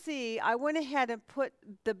see, I went ahead and put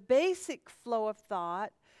the basic flow of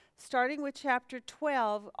thought, starting with chapter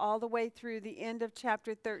 12 all the way through the end of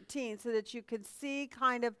chapter 13, so that you can see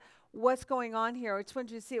kind of what's going on here. I just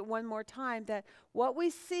want you to see it one more time, that what we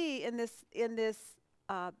see in this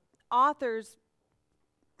uh, author's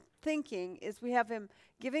thinking is we have him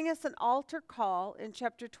giving us an altar call in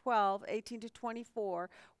chapter 12, 18 to 24,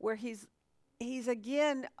 where he's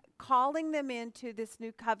again calling them into this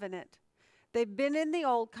new covenant. They've been in the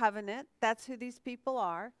old covenant. That's who these people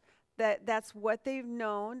are. That's what they've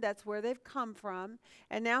known. That's where they've come from.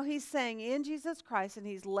 And now he's saying in Jesus Christ, and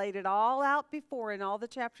he's laid it all out before in all the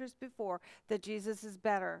chapters before, that Jesus is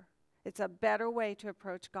better. It's a better way to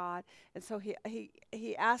approach God. And so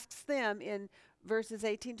he asks them in verses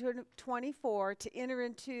 18 to 24 to enter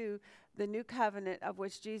into the new covenant of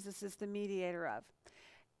which Jesus is the mediator of.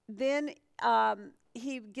 Then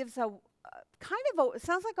he gives a kind of a, it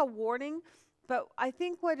sounds like a warning, but I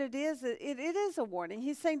think what it is a warning.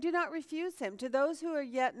 He's saying, do not refuse him to those who are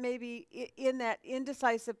yet maybe in that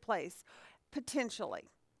indecisive place, potentially.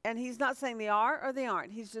 And he's not saying they are or they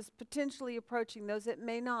aren't. He's just potentially approaching those that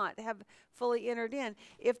may not have fully entered in.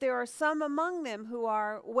 If there are some among them who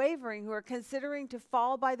are wavering, who are considering to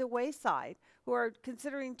fall by the wayside, who are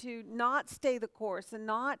considering to not stay the course and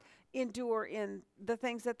not endure in the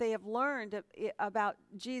things that they have learned about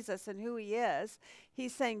Jesus and who he is,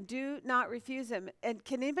 he's saying, do not refuse him. And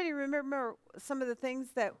can anybody remember some of the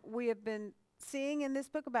things that we have been seeing in this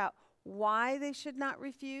book about why they should not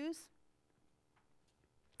refuse?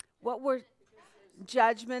 What were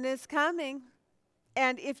judgment is coming,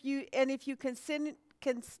 and if you continue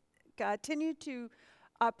to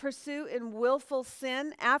pursue in willful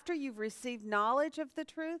sin after you've received knowledge of the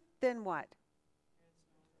truth, then what?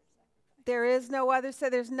 There is no other.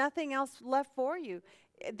 So there's nothing else left for you.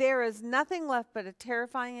 There is nothing left but a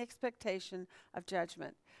terrifying expectation of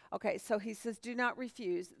judgment. Okay, so he says, do not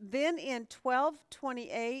refuse. Then in 12,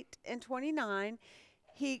 28, and 29,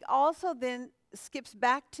 he also then skips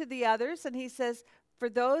back to the others, and he says, for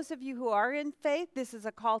those of you who are in faith, this is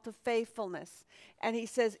a call to faithfulness. And he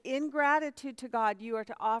says, in gratitude to God, you are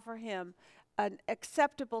to offer him an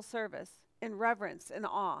acceptable service in reverence and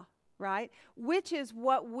awe, right? Which is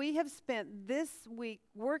what we have spent this week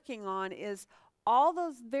working on, is all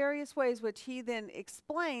those various ways which he then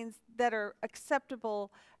explains that are acceptable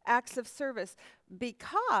acts of service,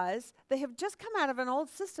 because they have just come out of an old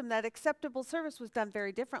system that acceptable service was done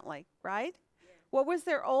very differently, right? What was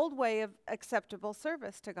their old way of acceptable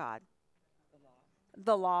service to God?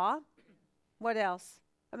 The law. What else?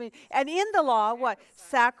 I mean, and in the law, what?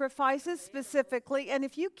 Sacrifices specifically. And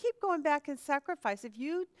if you keep going back and sacrifice, if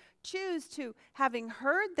you choose to, having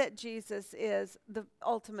heard that Jesus is the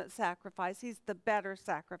ultimate sacrifice, he's the better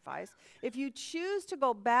sacrifice. If you choose to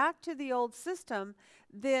go back to the old system,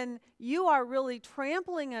 then you are really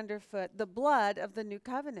trampling underfoot the blood of the new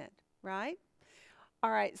covenant, right? All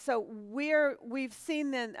right, so we've seen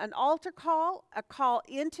then an altar call, a call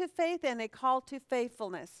into faith, and a call to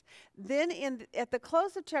faithfulness. Then at the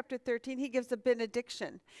close of chapter 13, he gives a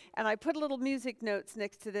benediction. And I put little music notes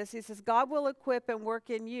next to this. He says, God will equip and work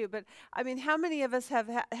in you. But, I mean, how many of us have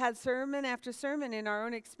had sermon after sermon in our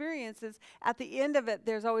own experiences? At the end of it,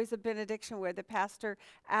 there's always a benediction where the pastor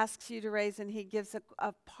asks you to raise, and he gives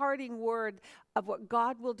a parting word of what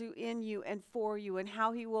God will do in you and for you and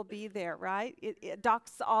how he will be there, right?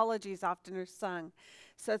 Doxologies often are sung.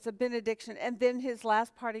 So it's a benediction. And then his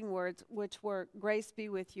last parting words, which were, grace be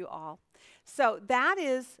with you all. So that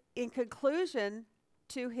is in conclusion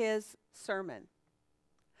to his sermon.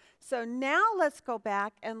 So now let's go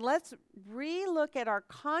back and let's re-look at our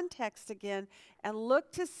context again and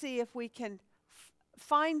look to see if we can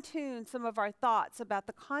fine-tune some of our thoughts about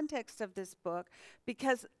the context of this book,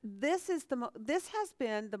 because this has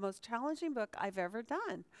been the most challenging book I've ever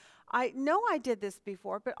done. I know I did this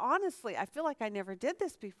before, but honestly, I feel like I never did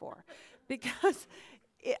this before, because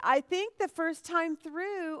I think the first time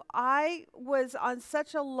through, I was on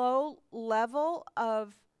such a low level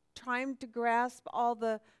of trying to grasp all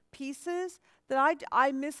the pieces that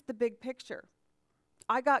I missed the big picture.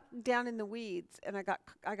 I got down in the weeds, and I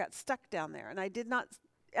got stuck down there, and I did not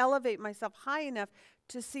elevate myself high enough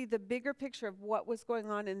to see the bigger picture of what was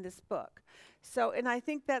going on in this book. So, and I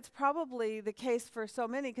think that's probably the case for so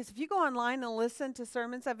many, because if you go online and listen to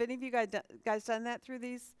sermons, have any of you guys done that through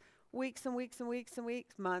these weeks and weeks and weeks and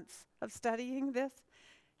weeks, months of studying this?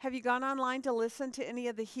 Have you gone online to listen to any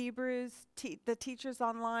of the Hebrews, the teachers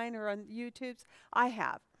online or on YouTube's? I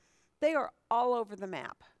have. They are all over the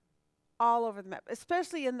map. All over the map,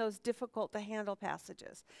 especially in those difficult to handle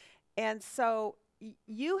passages. And so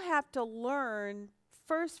you have to learn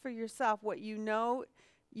first for yourself what you know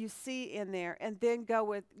you see in there, and then go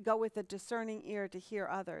with a discerning ear to hear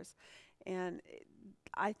others. And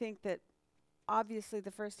I think that obviously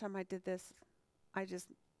the first time I did this, I just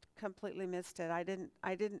completely missed it. I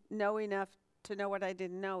didn't know enough to know what I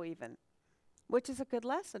didn't know even, which is a good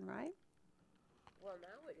lesson, right? Well,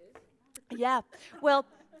 now it is. Yeah. Well,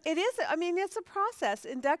 it is. I mean, it's a process.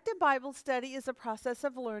 Inductive Bible study is a process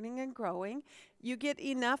of learning and growing. You get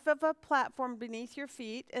enough of a platform beneath your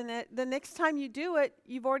feet, and the next time you do it,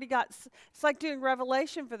 you've already got. It's like doing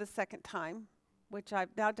Revelation for the second time, which I've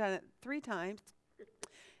now done it 3 times.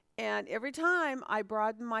 And every time I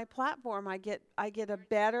broaden my platform, I get a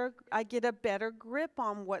better grip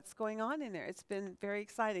on what's going on in there. It's been very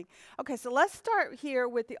exciting. Okay, so let's start here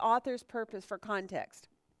with the author's purpose for context.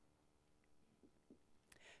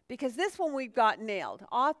 Because this one we've got nailed.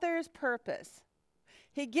 Author's purpose.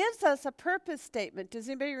 He gives us a purpose statement. Does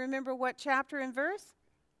anybody remember what chapter and verse?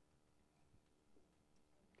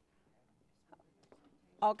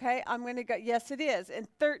 Okay, I'm going to go. Yes, it is. In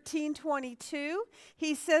 13:22,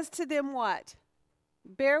 he says to them what?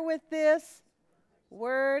 Bear with this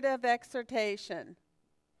word of exhortation.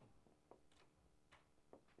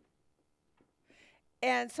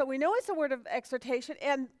 And so we know it's a word of exhortation.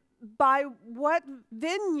 And by what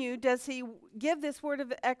venue does he give this word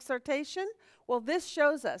of exhortation? Well, this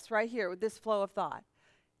shows us right here with this flow of thought.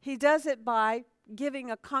 He does it by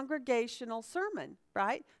giving a congregational sermon,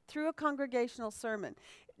 right? Through a congregational sermon.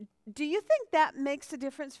 Do you think that makes a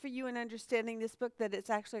difference for you in understanding this book, that it's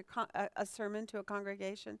actually a sermon to a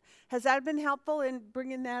congregation? Has that been helpful in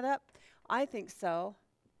bringing that up? I think so.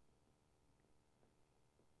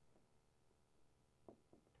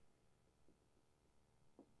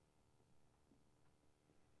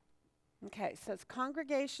 Okay, so it's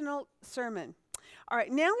congregational sermon. All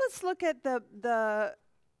right, now let's look at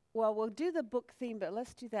well, we'll do the book theme, but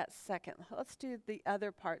let's do that second. Let's do the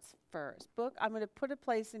other parts first. I'm going to put a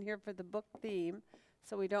place in here for the book theme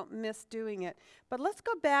so we don't miss doing it. But let's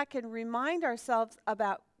go back and remind ourselves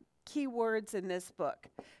about key words in this book,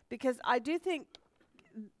 because I do think,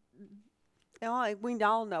 we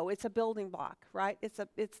all know it's a building block, right? It's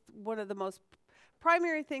one of the most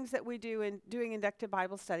primary things that we do in doing inductive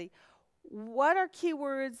Bible study. What are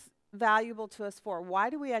keywords valuable to us for? Why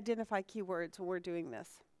do we identify keywords when we're doing this?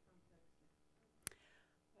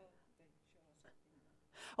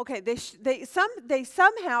 Okay, they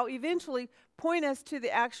somehow eventually point us to the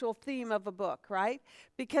actual theme of a book, right?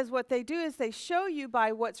 Because what they do is they show you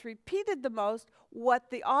by what's repeated the most what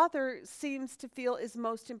the author seems to feel is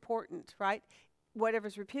most important, right?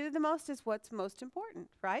 Whatever's repeated the most is what's most important,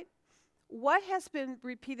 right? What has been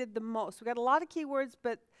repeated the most? We've got a lot of keywords,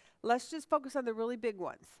 but let's just focus on the really big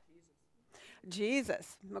ones.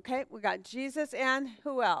 Jesus. Okay, we got Jesus and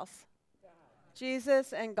who else?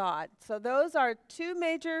 Jesus and God. So those are 2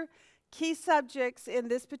 major key subjects in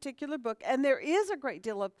this particular book, and there is a great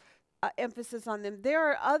deal of emphasis on them. There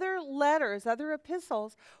are other letters, other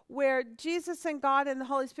epistles, where Jesus and God and the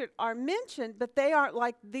Holy Spirit are mentioned, but they aren't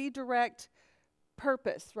like the direct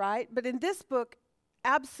purpose, right? But in this book,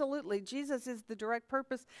 absolutely, Jesus is the direct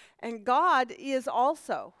purpose, and God is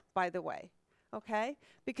also, by the way, okay?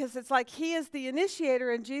 Because it's like he is the initiator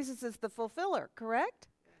and Jesus is the fulfiller, correct?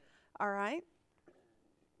 All right.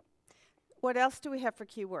 What else do we have for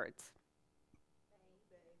keywords?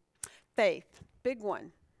 Faith, big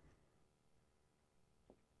one.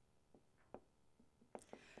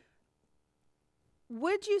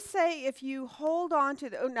 Would you say if you hold on to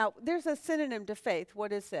now there's a synonym to faith.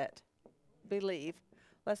 What is it? Believe.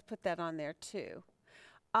 Let's put that on there too.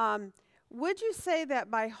 Would you say that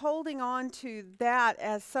by holding on to that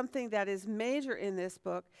as something that is major in this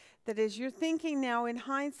book, that as you're thinking now in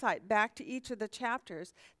hindsight back to each of the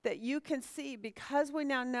chapters, that you can see, because we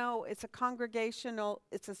now know it's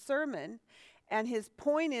it's a sermon, and his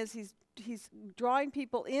point is he's drawing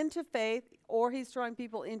people into faith, or he's drawing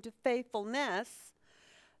people into faithfulness,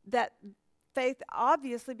 that faith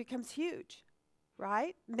obviously becomes huge.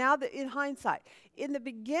 Right? Now that in hindsight. In the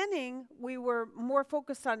beginning, we were more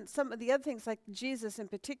focused on some of the other things like Jesus in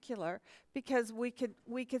particular, because we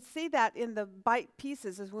could see that in the bite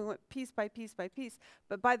pieces as we went piece by piece by piece.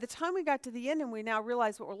 But by the time we got to the end and we now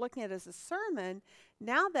realize what we're looking at as a sermon,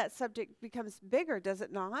 now that subject becomes bigger, does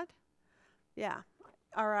it not? Yeah.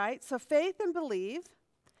 All right. So faith and believe.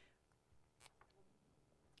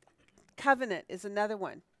 Covenant is another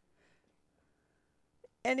one.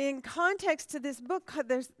 And in context to this book,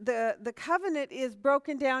 there's the covenant is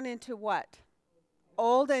broken down into what?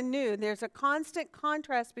 Old and new. There's a constant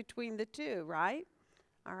contrast between the two, right?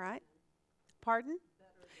 All right. Pardon?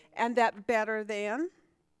 And that better than.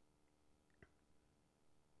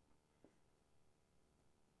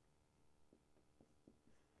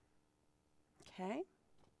 Okay.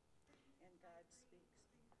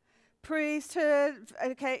 Priesthood.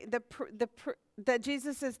 Okay. That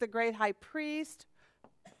Jesus is the great high priest.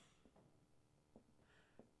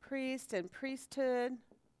 Priest and priesthood.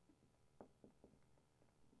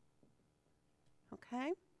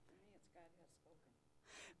 Okay.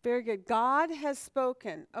 Very good. God has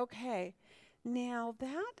spoken. Okay. Now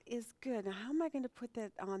that is good. Now, how am I going to put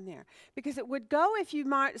that on there? Because it would go if you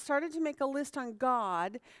started to make a list on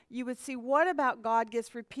God, you would see what about God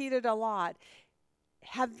gets repeated a lot.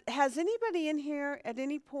 Has anybody in here at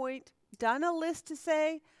any point done a list to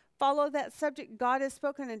say, follow that subject, God has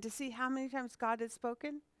spoken, and to see how many times God has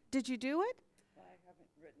spoken? Did you do it? I haven't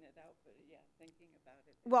written it out, but yeah, thinking about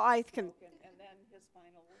it. Well, I can. Spoken, and then his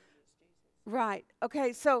final word is Jesus. Right.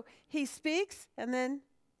 Okay, so he speaks and then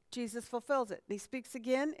Jesus fulfills it. He speaks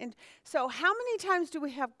again. And so how many times do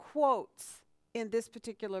we have quotes in this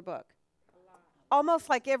particular book? Almost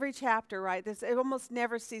like every chapter, right? It almost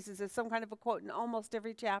never ceases. There's some kind of a quote in almost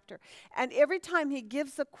every chapter. And every time he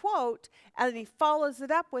gives a quote and he follows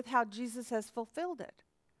it up with how Jesus has fulfilled it,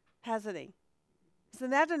 hasn't he? Isn't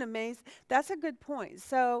that an amazing? That's a good point.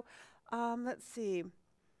 So let's see.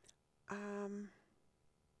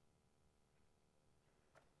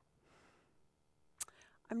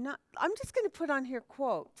 I'm just going to put on here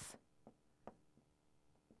quotes.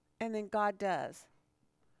 And then God does.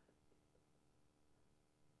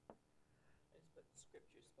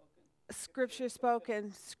 Scripture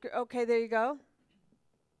spoken. Okay, there you go.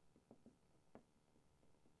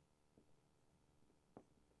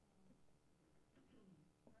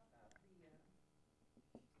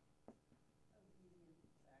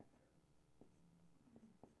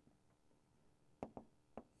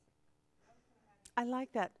 I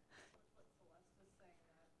like that.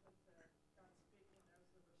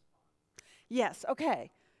 Yes,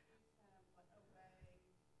 okay.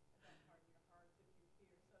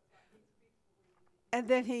 And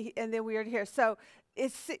then we are here. So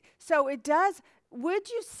it does. Would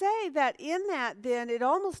you say that in that then it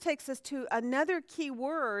almost takes us to another key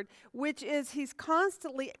word, which is he's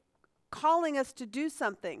constantly calling us to do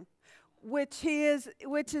something, which is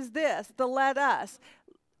this, the let us.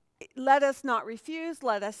 Let us not refuse,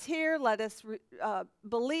 let us hear, let us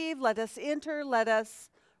believe, let us enter, let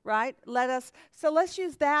us, right? Let us. So let's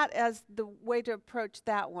use that as the way to approach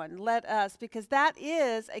that one. Let us, because that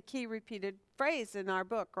is a key repeated phrase in our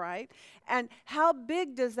book, right? And how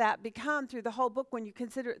big does that become through the whole book when you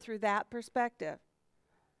consider it through that perspective?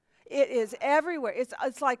 It is everywhere.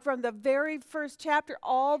 It's like from the very first chapter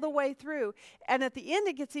all the way through. And at the end,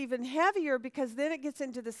 it gets even heavier because then it gets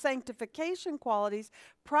into the sanctification qualities.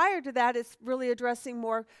 Prior to that, it's really addressing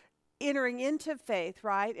more entering into faith,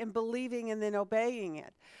 right? And believing and then obeying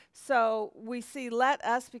it. So we see let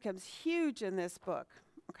us becomes huge in this book,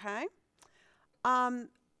 okay? I'm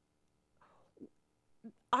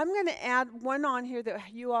going to add one on here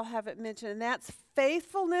that you all haven't mentioned, and that's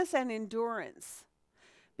faithfulness and endurance.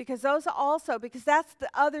 Because those also, because that's the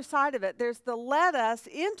other side of it. There's the let us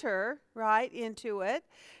enter, right, into it.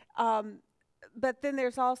 But then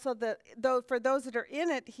there's also for those that are in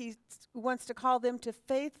it, he wants to call them to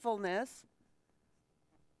faithfulness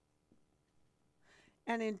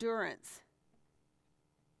and endurance.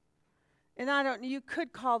 And you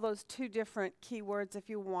could call those two different key words if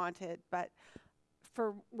you wanted, but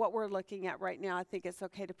for what we're looking at right now, I think it's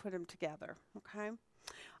okay to put them together, okay?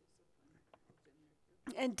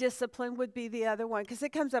 And discipline would be the other one, because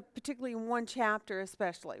it comes up particularly in one chapter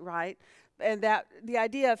especially, right? And that the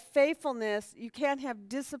idea of faithfulness, you can't have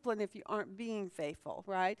discipline if you aren't being faithful,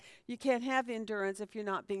 right? You can't have endurance if you're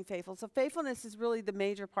not being faithful. So faithfulness is really the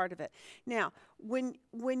major part of it. Now, when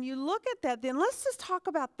you look at that, then let's just talk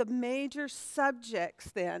about the major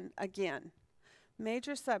subjects then again.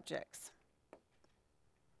 Major subjects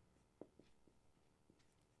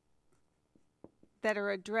that are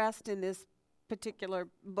addressed in this particular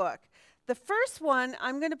book. The first one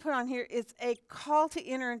I'm going to put on here is a call to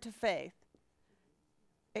enter into faith.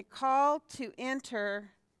 A call to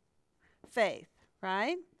enter faith,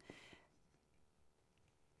 right?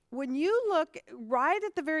 When you look right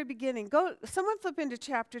at the very beginning, someone flip into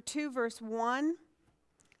chapter 2, verse 1.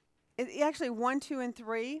 Actually, 1, 2, and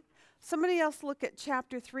 3. Somebody else look at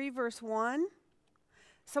chapter 3, verse 1.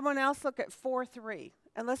 Someone else look at 4, 3.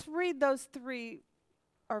 And let's read those 3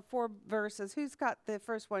 or 4 verses. Who's got the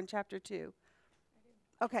first one, chapter 2?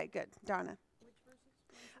 Okay, good. Donna. Which verses?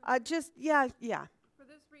 Yeah. For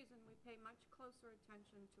this reason, we pay much closer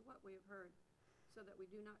attention to what we have heard, so that we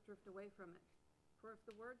do not drift away from it. For if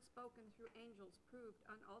the word spoken through angels proved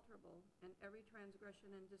unalterable, and every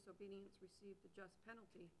transgression and disobedience received a just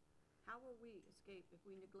penalty, how will we escape if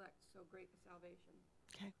we neglect so great a salvation?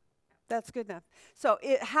 Okay, that's good enough. So,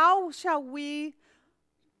 how shall we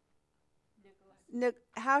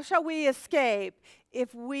how shall we escape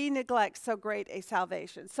if we neglect so great a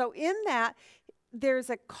salvation? So, in that, there's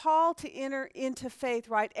a call to enter into faith,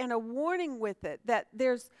 right? And a warning with it that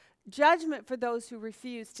there's judgment for those who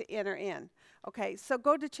refuse to enter in. Okay, so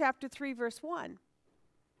go to chapter 3, verse 1.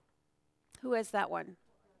 Who has that one?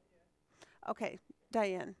 Okay,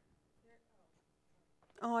 Diane.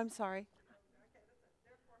 Oh, I'm sorry.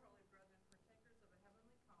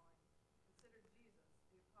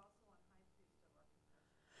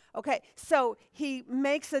 Okay, so he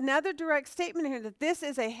makes another direct statement here that this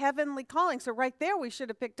is a heavenly calling. So right there, we should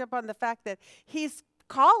have picked up on the fact that he's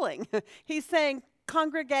calling. He's saying,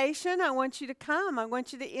 congregation, I want you to come. I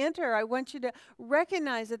want you to enter. I want you to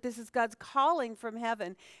recognize that this is God's calling from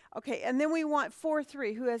heaven. Okay, and then we want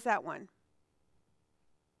 4:3. Who has that one?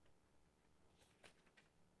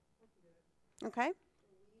 Okay.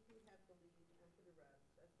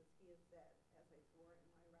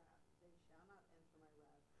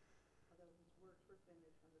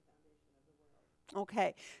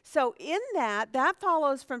 Okay, so in that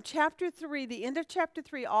follows from chapter 3, the end of chapter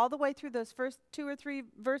 3, all the way through those first 2 or 3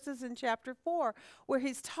 verses in chapter 4, where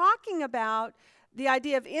he's talking about the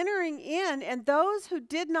idea of entering in, and those who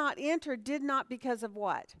did not enter did not because of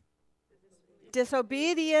what?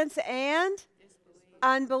 Disobedience and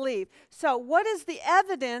unbelief. So what is the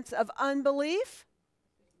evidence of unbelief?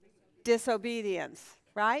 Disobedience,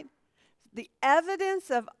 right? The evidence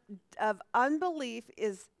of unbelief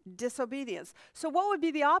is disobedience. So what would be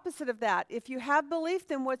the opposite of that? If you have belief,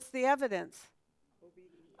 then what's the evidence?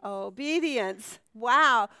 Obedience.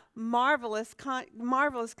 Wow. Marvelous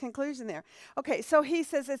conclusion there. Okay, so he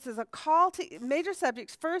says this is a call to major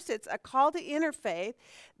subjects. First, it's a call to inner faith.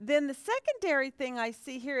 Then the secondary thing I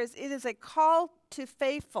see here is it is a call to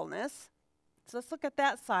faithfulness. So let's look at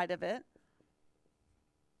that side of it.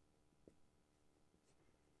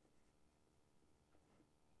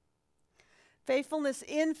 Faithfulness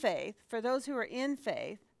in faith, for those who are in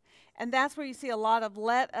faith. And that's where you see a lot of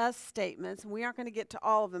let us statements. And we aren't going to get to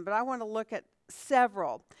all of them, but I want to look at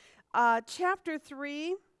several. Chapter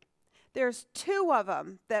 3, there's 2 of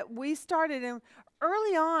them that we started in.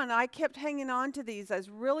 Early on, I kept hanging on to these as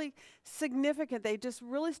really significant. They just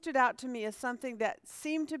really stood out to me as something that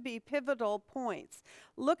seemed to be pivotal points.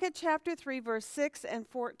 Look at chapter 3, verse 6 and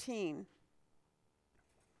 14.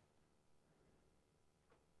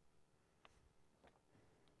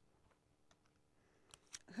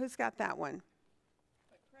 Who's got that one?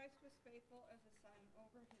 But Christ was faithful as a son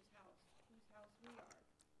over his house, whose house we are,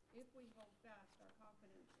 if we hold fast our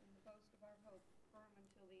confidence in the boast of our hope firm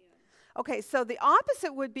until the end. Okay, so the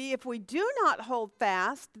opposite would be if we do not hold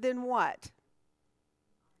fast, then what?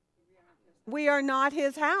 We are not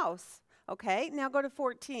his house. Okay, now go to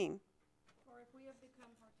 14. For if we have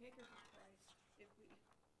become partakers of Christ,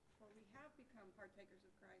 for we have become partakers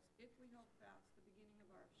of Christ, if we hold fast the beginning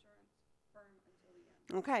of our assurance firm until the end.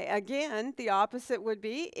 Okay, again, the opposite would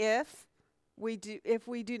be if we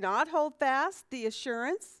do not hold fast the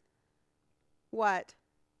assurance, what?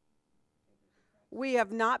 We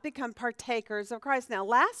have not become partakers of Christ. Now,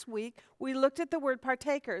 last week, we looked at the word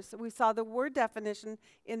partakers. We saw the word definition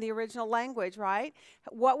in the original language, right?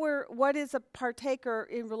 What is a partaker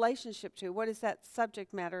in relationship to? What is that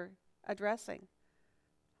subject matter addressing?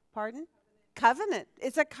 Pardon? Covenant.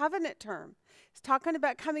 It's a covenant term. It's talking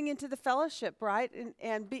about coming into the fellowship, right?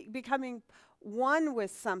 And becoming one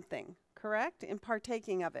with something, correct? And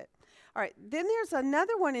partaking of it. All right, then there's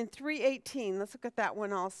another one in 3:18. Let's look at that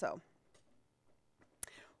one also.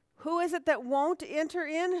 Who is it that won't enter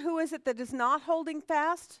in? Who is it that is not holding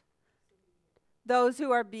fast? Those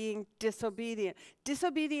who are being disobedient.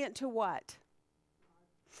 Disobedient to what?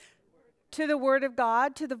 To the word of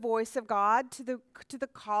God, to the voice of God, to the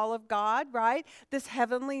call of God, right? This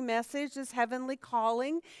heavenly message, this heavenly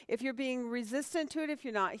calling. If you're being resistant to it, if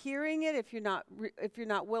you're not hearing it, if you're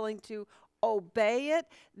not willing to obey it,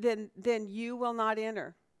 then you will not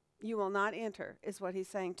enter. You will not enter, is what he's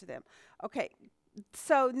saying to them. Okay.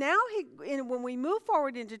 So now when we move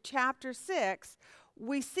forward into chapter 6,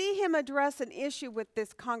 we see him address an issue with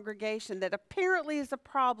this congregation that apparently is a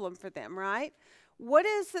problem for them, right? What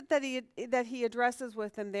is it that he addresses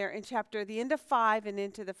with them there in the end of 5 and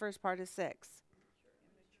into the first part of 6?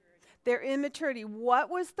 Their immaturity. What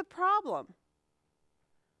was the problem?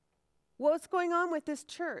 What's going on with this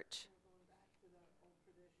church?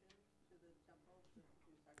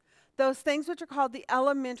 Those things which are called the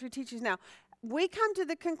elementary teachings. Now, we come to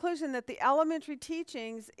the conclusion that the elementary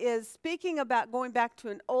teachings is speaking about going back to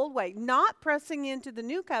an old way, not pressing into the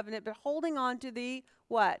new covenant, but holding on to the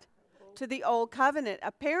what? To the old covenant.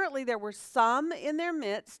 Apparently, there were some in their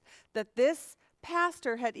midst that this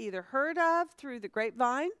pastor had either heard of through the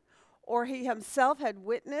grapevine or he himself had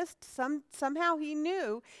witnessed. Somehow he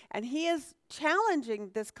knew, and he is challenging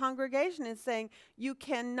this congregation and saying, you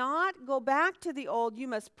cannot go back to the old, you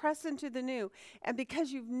must press into the new. And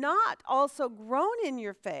because you've not also grown in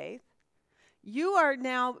your faith, you are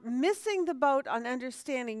now missing the boat on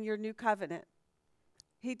understanding your new covenant.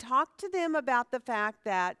 He talked to them about the fact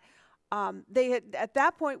that they had, at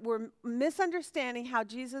that point, were misunderstanding how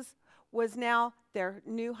Jesus was now their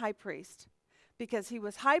new high priest. Because he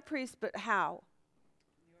was high priest, but how?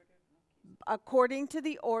 According to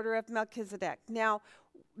the order of Melchizedek. Now,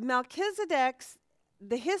 Melchizedek's,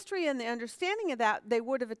 the history and the understanding of that, they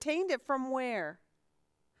would have attained it from where?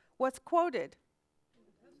 What's quoted?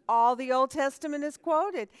 All the Old Testament is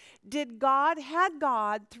quoted. Had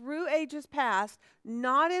God, through ages past,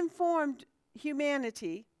 not informed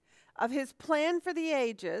humanity of his plan for the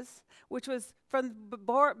ages, which was from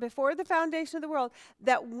before the foundation of the world,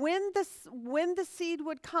 that when the seed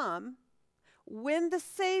would come, when the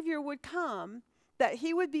Savior would come, that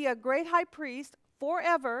he would be a great high priest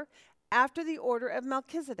forever after the order of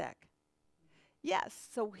Melchizedek. Yes,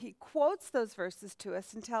 so he quotes those verses to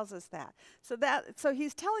us and tells us that. So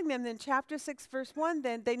he's telling them in chapter 6, verse 1,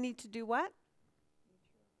 then they need to do what?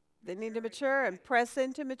 They need to mature and press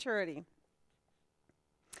into maturity.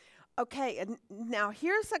 Okay, and now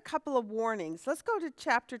here's a couple of warnings. Let's go to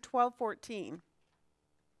chapter 12, 14.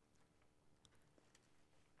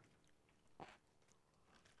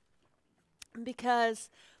 Because,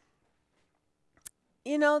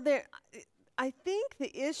 I think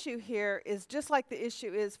the issue here is just like the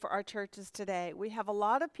issue is for our churches today. We have a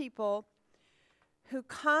lot of people who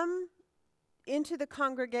come into the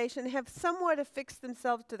congregation, have somewhat affixed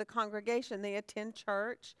themselves to the congregation. They attend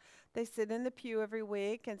church, they sit in the pew every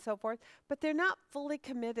week and so forth, but they're not fully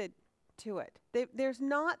committed to it. There's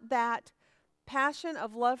not that passion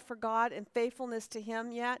of love for God and faithfulness to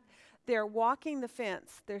him yet. They're walking the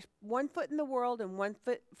fence. There's one foot in the world and one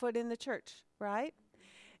foot in the church, right?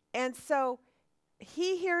 And so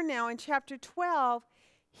he here now in chapter 12,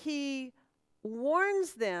 he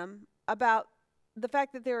warns them about the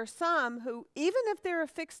fact that there are some who, even if they're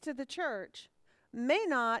affixed to the church, may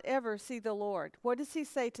not ever see the Lord. What does he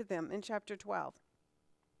say to them in chapter 12?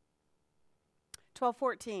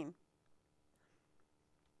 12:14.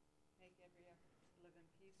 Make every effort to live in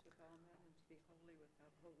peace with all men and to be holy.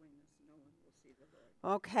 Without holiness, no one will see the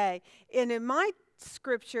Lord. Okay. And in my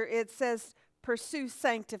scripture, it says, pursue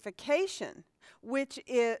sanctification,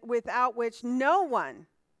 without which no one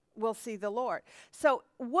will see the Lord. So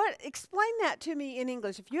explain that to me in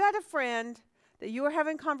English. If you had a friend that you were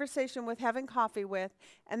having conversation with, having coffee with,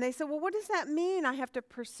 and they said, well, what does that mean? I have to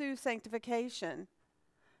pursue sanctification.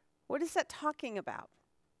 What is that talking about?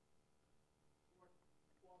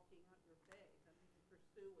 Walking out your faith. I mean, to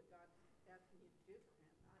pursue what God's asking you to do for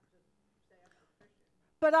him, not just say I'm a Christian.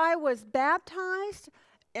 But I was baptized,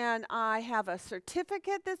 and I have a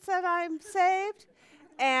certificate that said I'm saved,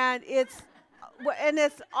 and it's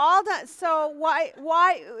all done. So why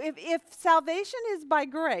if salvation is by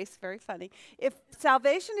grace, very funny. If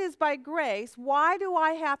salvation is by grace, why do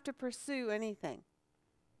I have to pursue anything?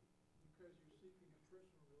 Because you're seeking a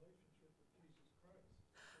personal relationship with Jesus Christ,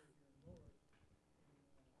 Savior and Lord.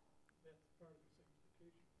 And, that's part of the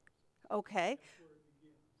sanctification process. Okay. That's where it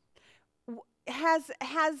begins.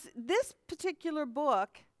 Has this particular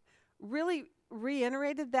book really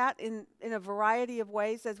reiterated that in a variety of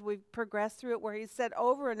ways as we've progressed through it, where he said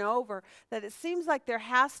over and over that it seems like there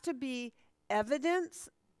has to be evidence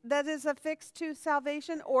that is affixed to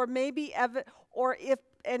salvation, or maybe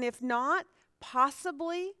if not,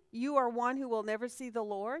 possibly you are one who will never see the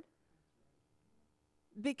Lord?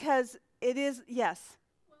 Because it is, yes.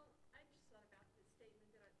 Well, I just thought about this statement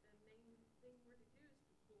that the main thing we're to do is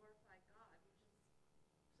to glorify God, which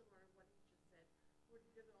is similar to what he just said. We're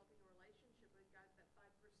developing a relationship with God, that by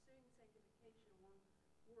pursuing sanctification,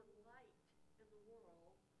 we're light in the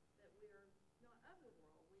world, that we're not of the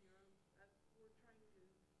world. We're trying to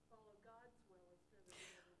follow God's will instead of the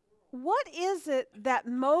will of the world. What is it that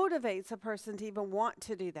motivates a person to even want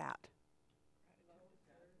to do that?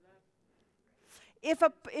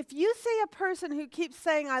 If you see a person who keeps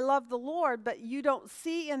saying, I love the Lord, but you don't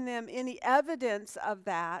see in them any evidence of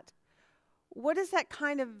that, what does that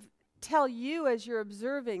kind of tell you as you're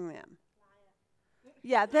observing them?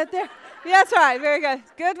 Yeah, that's right. Very good.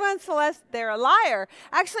 Good one, Celeste. They're a liar.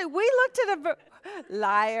 Actually, we looked at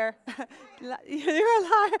Liar. You're a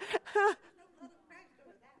liar.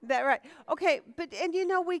 That right. Okay, but and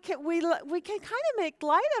we can kind of make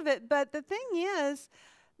light of it, but the thing is,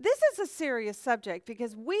 this is a serious subject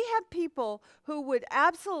because we have people who would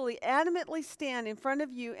absolutely adamantly stand in front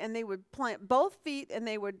of you and they would plant both feet and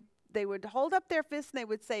they would hold up their fists and they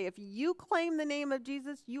would say, if you claim the name of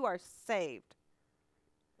Jesus, you are saved.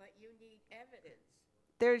 But you need evidence.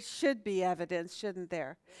 There should be evidence, shouldn't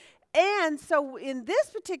there? And so in this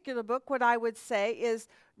particular book, what I would say is,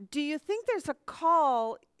 do you think there's a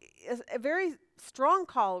call, a very strong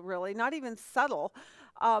call really, not even subtle,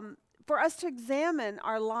 for us to examine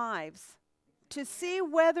our lives, to see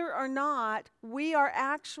whether or not we are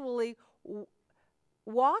actually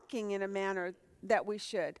walking in a manner that we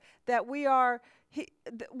should, that we are,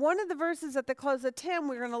 one of the verses at the close of 10,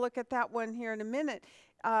 we're going to look at that one here in a minute.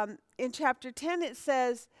 In chapter 10, it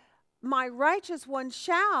says, my righteous one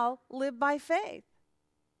shall live by faith.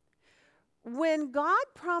 When God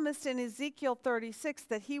promised in Ezekiel 36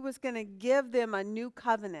 that he was going to give them a new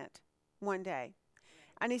covenant one day,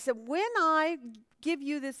 and he said, when I give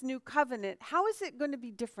you this new covenant, how is it going to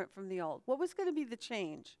be different from the old? What was going to be the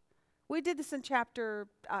change? We did this in chapter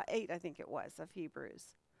 8, I think it was, of Hebrews.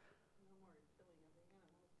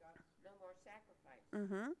 No more sacrifice.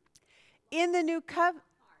 Mm-hmm. In the new covenant,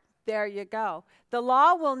 there you go. The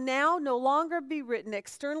law will now no longer be written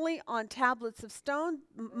externally on tablets of stone.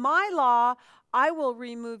 My law, I will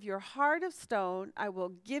remove your heart of stone. I will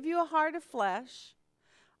give you a heart of flesh.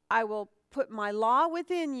 I will put my law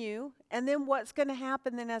within you. And then what's going to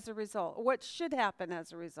happen then as a result? What should happen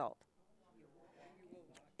as a result?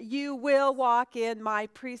 You will walk in my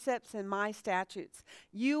precepts and my statutes.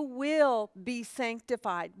 You will be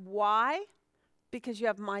sanctified. Why? Because you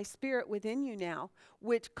have my spirit within you now,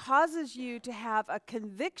 which causes you to have a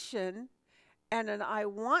conviction and an I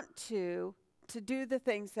want to do the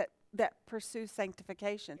things that pursue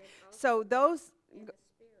sanctification. So those, In the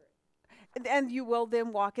spirit. and you will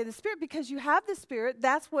then walk in the spirit because you have the spirit.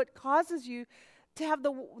 That's what causes you to have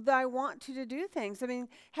the I want to do things. I mean,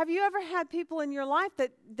 have you ever had people in your life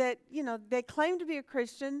that they claim to be a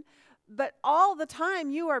Christian, but all the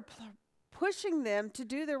time you are pushing them to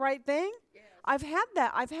do the right thing? Yes. I've had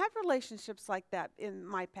that. I've had relationships like that in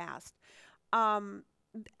my past.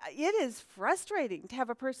 It is frustrating to have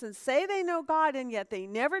a person say they know God and yet they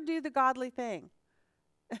never do the godly thing.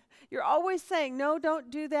 You're always saying, no, don't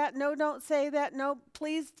do that. No, don't say that. No,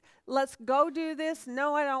 please, let's go do this.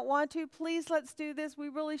 No, I don't want to. Please, let's do this. We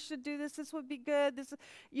really should do this. This would be good.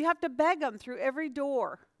 You have to beg them through every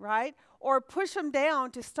door, right? Or push them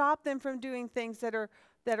down to stop them from doing things that are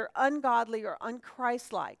ungodly or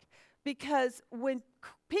unchristlike. Because when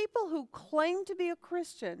people who claim to be a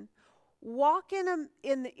Christian walk in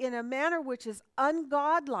a manner which is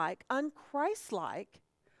ungodlike, unchristlike,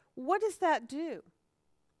 what does that do?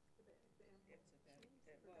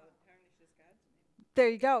 There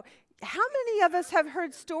you go. How many of us have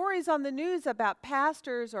heard stories on the news about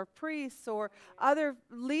pastors or priests or other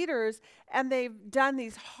leaders, and they've done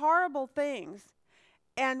these horrible things?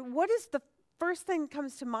 And what is the first thing that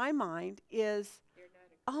comes to my mind is,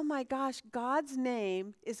 oh my gosh, God's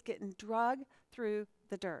name is getting dragged through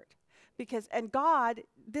the dirt. And God,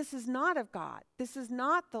 this is not of God. This is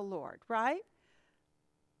not the Lord, right?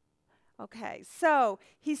 Okay, so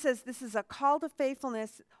he says this is a call to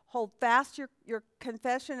faithfulness. Hold fast your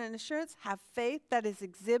confession and assurance. Have faith that is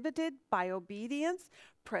exhibited by obedience.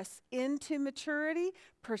 Press into maturity.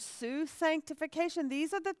 Pursue sanctification.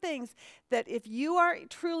 These are the things that if you are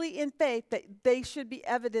truly in faith, that they should be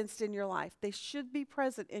evidenced in your life. They should be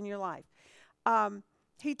present in your life.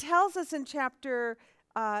 He tells us in chapter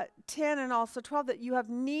 10 and also 12 that you have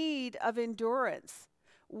need of endurance.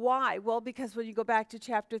 Why? Well, because when you go back to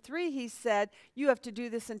chapter 3, he said, you have to do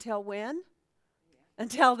this until when?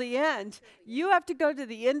 Until the end. You have to go to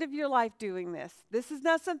the end of your life doing this. This is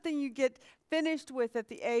not something you get finished with at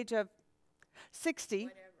the age of 60.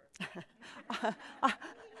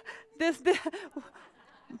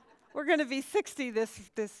 We're going to be 60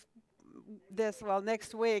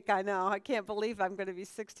 next week. I know. I can't believe I'm going to be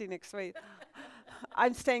 60 next week.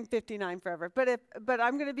 I'm staying 59 forever. But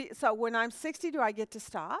I'm going to be, so when I'm 60, do I get to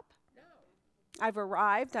stop? No. I've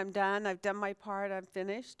arrived, I'm done, I've done my part, I'm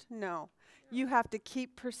finished? No. You have to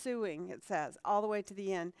keep pursuing, it says, all the way to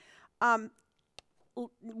the end.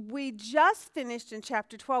 We just finished in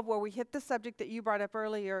chapter 12 where we hit the subject that you brought up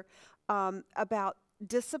earlier about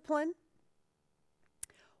discipline.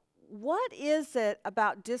 What is it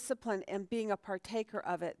about discipline and being a partaker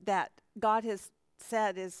of it that God has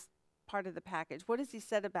said is part of the package? What has he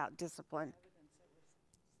said about discipline?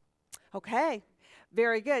 Okay,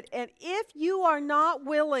 very good. And if you are not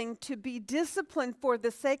willing to be disciplined for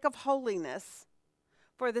the sake of holiness,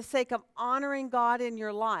 for the sake of honoring God in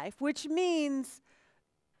your life, which means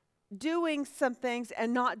doing some things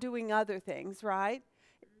and not doing other things, right?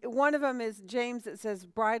 One of them is James that says,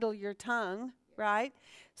 bridle your tongue, right?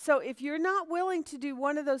 So if you're not willing to do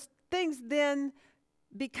one of those things, then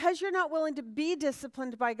because you're not willing to be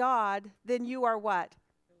disciplined by God, then you are what?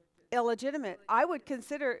 Illegitimate. I would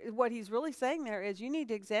consider what he's really saying there is you need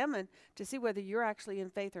to examine to see whether you're actually in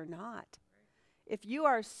faith or not. If you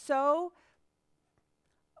are so,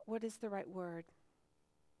 what is the right word?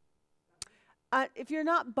 If you're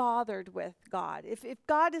not bothered with God, if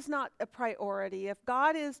God is not a priority, if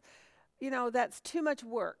God is, that's too much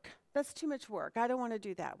work. That's too much work. I don't want to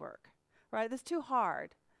do that work, right? That's too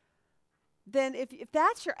hard. Then if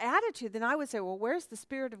that's your attitude, then I would say, well, where's the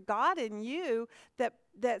Spirit of God in you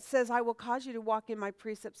that says, I will cause you to walk in my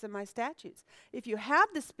precepts and my statutes? If you have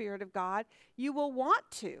the Spirit of God, you will want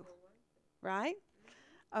to, right?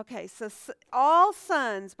 Okay, so all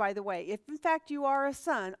sons, by the way, if in fact you are a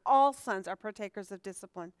son, all sons are partakers of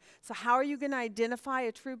discipline. So how are you going to identify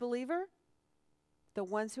a true believer? The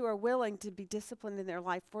ones who are willing to be disciplined in their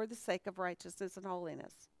life for the sake of righteousness and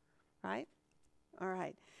holiness, right? All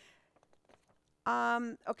right.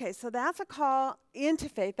 Okay, so that's a call into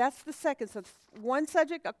faith. That's the second. So one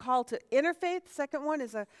subject, a call to inner faith. Second one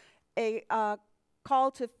is a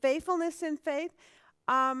call to faithfulness in faith.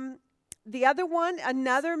 The other one,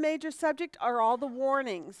 another major subject, are all the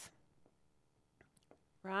warnings,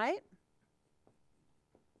 right?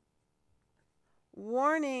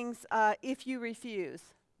 Warnings if you refuse.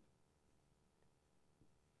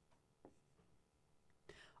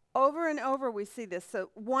 Over and over we see this.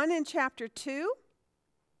 So one in chapter 2,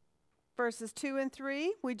 verses 2 and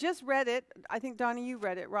 3. We just read it. I think, Donnie, you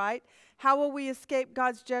read it, right? How will we escape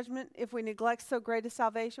God's judgment if we neglect so great a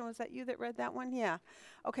salvation? Was that you that read that one? Yeah.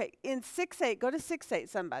 Okay, in 6:8, go to 6:8,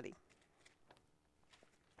 somebody.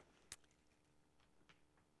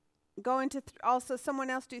 Go into, also someone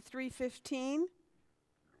else do 3:15.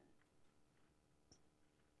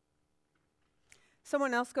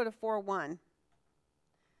 Someone else go to 4:1.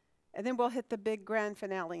 And then we'll hit the big grand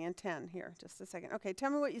finale in 10 here, just a second. Okay, tell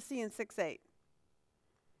me what you see in 6:8.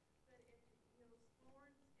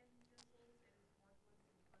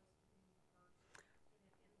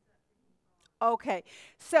 Okay,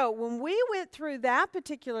 so when we went through that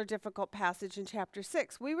particular difficult passage in chapter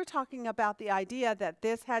 6, we were talking about the idea that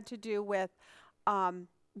this had to do with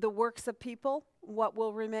the works of people, what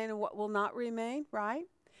will remain and what will not remain, right?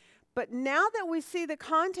 But now that we see the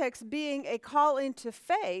context being a call into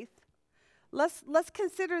faith, let's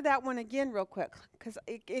consider that one again real quick, because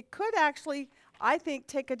it could actually, I think,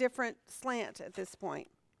 take a different slant at this point.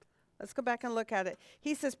 Let's go back and look at it.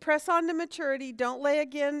 He says, press on to maturity. Don't lay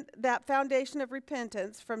again that foundation of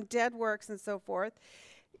repentance from dead works and so forth.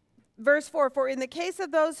 Verse 4, for in the case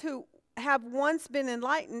of those who have once been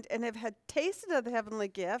enlightened and have had tasted of the heavenly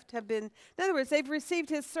gift, have been, in other words, they've received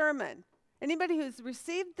his sermon. Anybody who's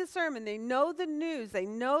received the sermon, they know the news, they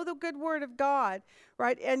know the good word of God,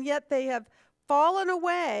 right? And yet they have fallen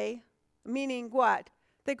away, meaning what?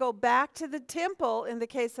 They go back to the temple in the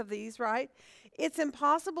case of these, right? It's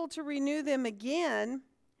impossible to renew them again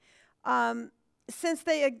since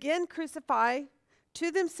they again crucify to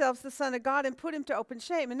themselves the Son of God and put him to open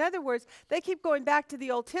shame. In other words, they keep going back to the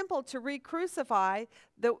old temple to re-crucify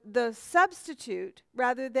the substitute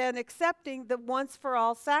rather than accepting the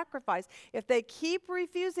once-for-all sacrifice. If they keep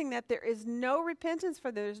refusing that, there is no repentance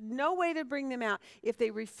for them. There's no way to bring them out. If they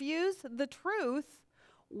refuse the truth,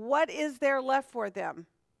 what is there left for them?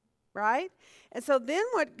 Right? And so then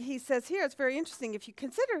what he says here is very interesting. If you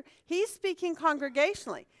consider, he's speaking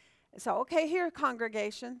congregationally. So, okay, here,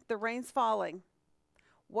 congregation, the rain's falling.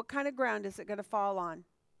 What kind of ground is it going to fall on?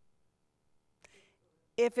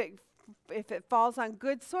 If it falls on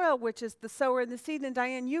good soil, which is the sower and the seed, and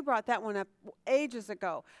Diane, you brought that one up ages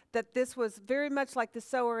ago, that this was very much like the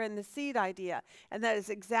sower and the seed idea, and that is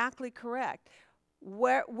exactly correct.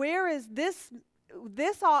 Where is this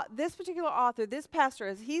particular author, this pastor,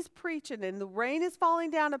 as he's preaching and the rain is falling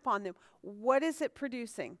down upon them, what is it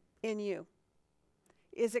producing in you?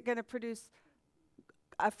 Is it going to produce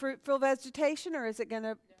a fruitful vegetation, or is it going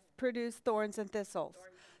to produce thorns and thistles?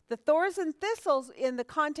 The thorns and thistles in the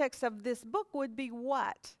context of this book would be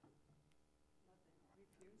what?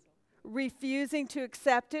 Refusing to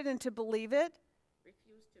accept it and to believe it.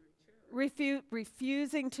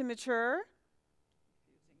 Refusing to mature.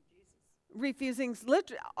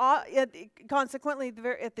 Consequently,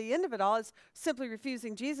 at the end of it all, is simply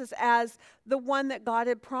refusing Jesus as the one that God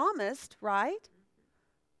had promised, right?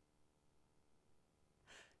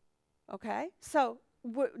 Okay? So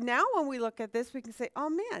now when we look at this, we can say, oh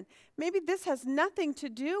man, maybe this has nothing to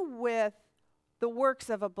do with the works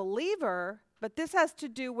of a believer, but this has to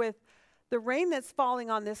do with the rain that's falling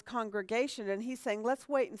on this congregation. And he's saying, let's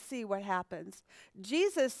wait and see what happens.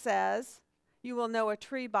 Jesus says, you will know a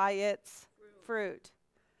tree by its fruit.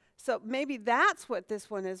 So maybe that's what this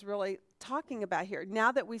one is really talking about here.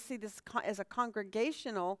 Now that we see this as a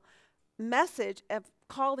congregational message of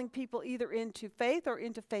calling people either into faith or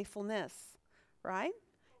into faithfulness, right?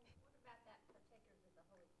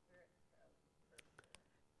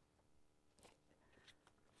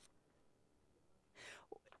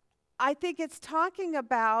 I think it's talking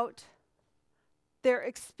about their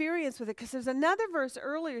experience with it, because there's another verse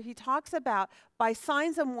earlier he talks about by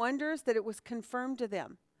signs and wonders that it was confirmed to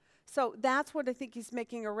them. So that's what I think he's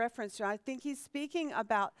making a reference to. I think he's speaking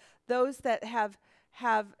about those that have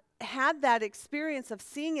had that experience of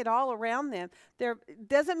seeing it all around them. There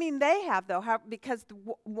doesn't mean they have, though, because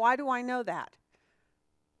why do I know that?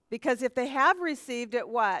 Because if they have received it,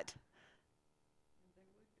 what?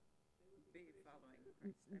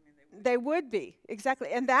 They would be, exactly.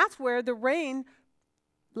 And that's where the rain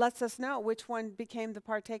lets us know which one became the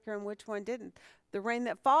partaker and which one didn't. The rain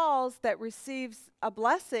that falls that receives a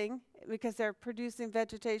blessing because they're producing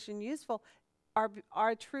vegetation useful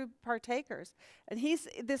are true partakers. And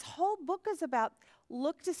this whole book is about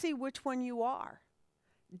look to see which one you are.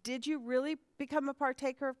 Did you really become a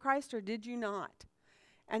partaker of Christ or did you not?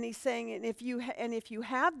 And he's saying, and if you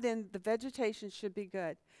have, then the vegetation should be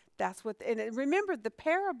good. That's what, remember the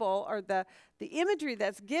parable or the imagery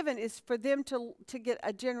that's given is for them to get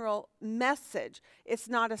a general message. It's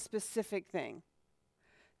not a specific thing.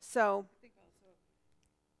 So, I think also,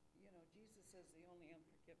 Jesus says the only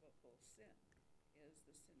unforgivable sin is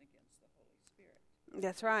the sin against the Holy Spirit.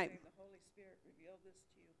 that's right. The Holy Spirit revealed this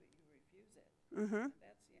to you, but you refuse it. Mm-hmm.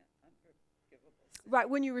 That's the unforgivable sin. Right,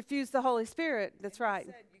 when you refuse the Holy Spirit, that's And right.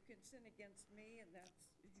 He said you can sin against me, and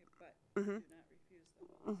but do not refuse the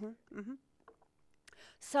Holy Spirit.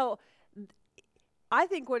 So I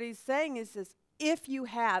think what he's saying is this, if you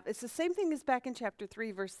have, it's the same thing as back in chapter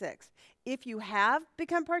 3, verse 6. If you have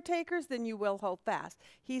become partakers, then you will hold fast.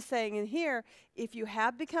 He's saying in here, if you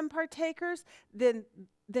have become partakers, then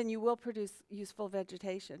you will produce useful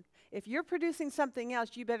vegetation. If you're producing something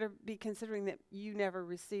else, you better be considering that you never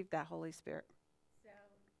received that Holy Spirit. So,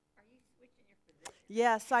 are you switching your position?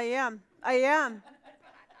 Yes, I am. I am.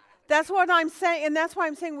 That's what I'm saying, and that's why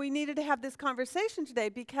I'm saying we needed to have this conversation today,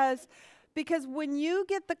 because when you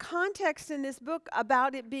get the context in this book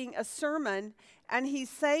about it being a sermon, and he's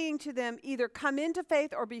saying to them either come into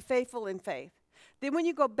faith or be faithful in faith, then when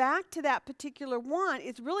you go back to that particular one,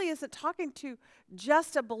 it really isn't talking to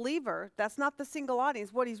just a believer. That's not the single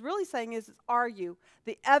audience. What he's really saying is are you?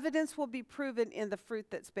 The evidence will be proven in the fruit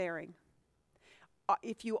that's bearing.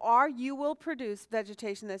 If you are, you will produce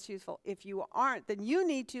vegetation that's useful. If you aren't, then you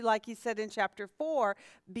need to, like he said in chapter 4,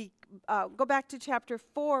 go back to chapter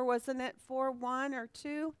 4, wasn't it? 4:1 or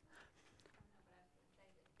 2?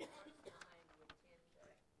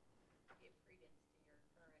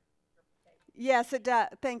 Yes, it does.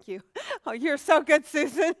 Thank you. Oh, you're so good,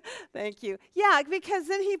 Susan. Thank you. Yeah, because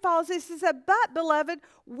then he follows this. He said, but, beloved,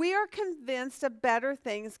 we are convinced of better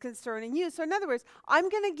things concerning you. So in other words, I'm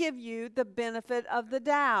going to give you the benefit of the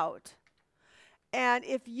doubt. And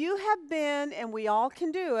if you have been, and we all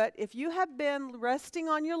can do it, if you have been resting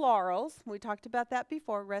on your laurels, we talked about that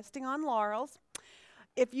before, resting on laurels.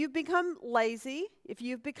 If you've become lazy, if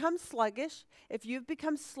you've become sluggish, if you've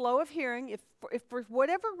become slow of hearing, if for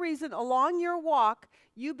whatever reason along your walk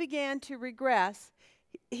you began to regress,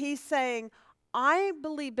 he's saying, I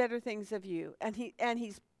believe better things of you. And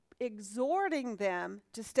he's exhorting them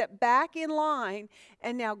to step back in line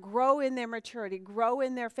and now grow in their maturity, grow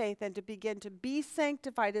in their faith, and to begin to be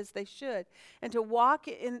sanctified as they should, and to walk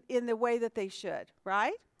in the way that they should,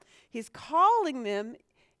 right? He's calling them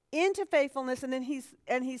into faithfulness, and then he's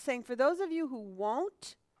saying, for those of you who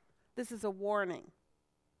won't, this is a warning.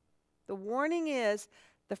 The warning is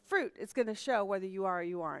the fruit is going to show whether you are or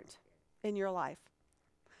you aren't in your life.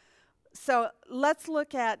 So let's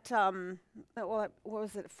look at, what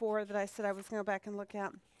was it, 4 that I said I was going to go back and look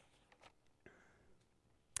at?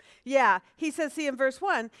 Yeah, he says, see in verse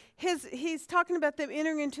 1, he's talking about them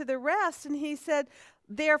entering into the rest, and he said,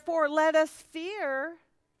 therefore let us fear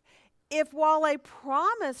if while a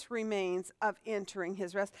promise remains of entering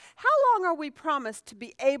his rest. How long are we promised to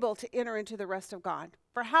be able to enter into the rest of God?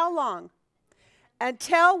 For how long?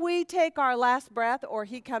 Until we take our last breath or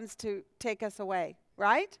he comes to take us away,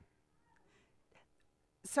 right?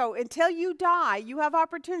 So until you die, you have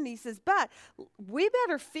opportunity. He says, but we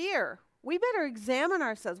better fear We better examine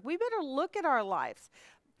ourselves. We better look at our lives.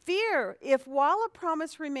 Fear, if while a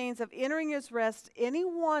promise remains of entering his rest, any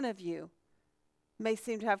one of you may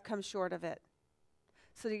seem to have come short of it.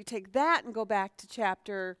 So you take that and go back to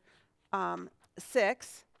chapter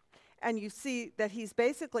 6, and you see that he's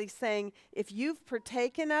basically saying, if you've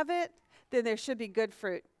partaken of it, then there should be good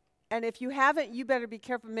fruit. And if you haven't, you better be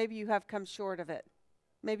careful. Maybe you have come short of it.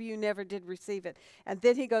 Maybe you never did receive it. And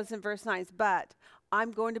then he goes in verse 9, but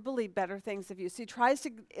I'm going to believe better things of you. So he tries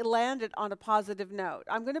to land it on a positive note.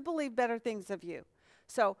 I'm going to believe better things of you.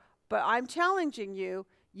 So, but I'm challenging you.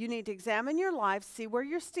 You need to examine your life, see where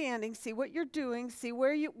you're standing, see what you're doing, see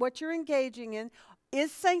what you're engaging in.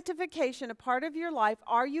 Is sanctification a part of your life?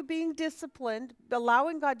 Are you being disciplined,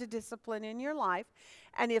 allowing God to discipline in your life?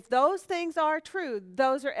 And if those things are true,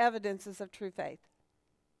 those are evidences of true faith.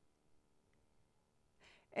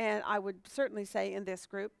 And I would certainly say in this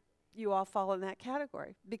group, you all fall in that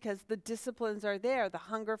category because the disciplines are there. The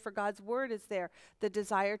hunger for God's word is there. The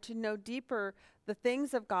desire to know deeper the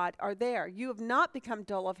things of God are there. You have not become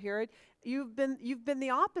dull of hearing. You've been the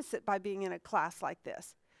opposite by being in a class like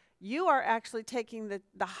this. You are actually taking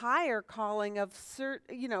the higher calling of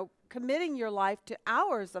committing your life to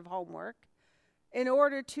hours of homework in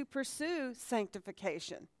order to pursue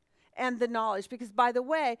sanctification and the knowledge. Because, by the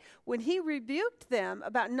way, when he rebuked them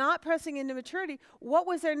about not pressing into maturity, what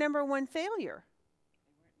was their number one failure?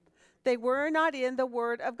 They were not in the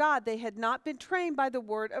Word of God. They had not been trained by the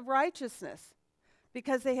Word of righteousness.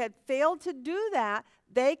 Because they had failed to do that,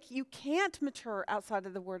 you can't mature outside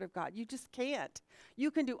of the Word of God. You just can't. You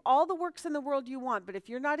can do all the works in the world you want, but if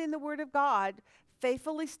you're not in the Word of God,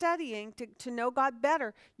 faithfully studying to know God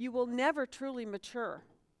better, you will never truly mature.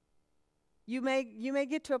 You may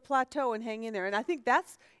get to a plateau and hang in there. And I think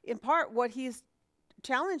that's in part what he's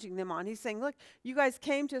challenging them on. He's saying, look, you guys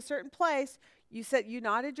came to a certain place. You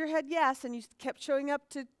nodded your head yes, and you kept showing up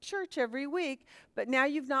to church every week, but now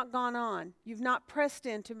you've not gone on. You've not pressed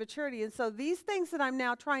into maturity. And so these things that I'm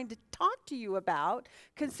now trying to talk to you about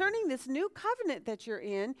concerning this new covenant that you're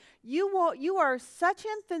in, you are such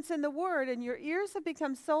infants in the Word, and your ears have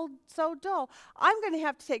become so dull. I'm going to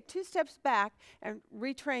have to take 2 steps back and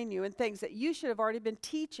retrain you in things that you should have already been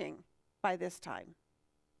teaching by this time.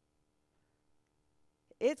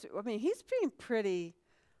 He's being pretty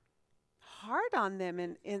hard on them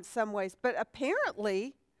in some ways, but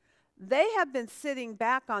apparently they have been sitting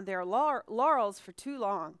back on their laurels for too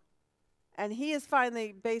long. And he has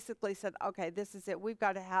finally basically said, okay, this is it. We've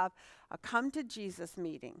got to have a come to Jesus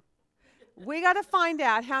meeting. We got to find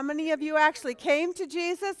out how many of you actually came to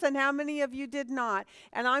Jesus and how many of you did not.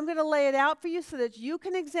 And I'm going to lay it out for you so that you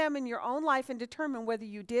can examine your own life and determine whether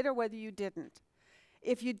you did or whether you didn't.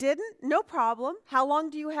 If you didn't, no problem. How long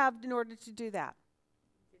do you have in order to do that?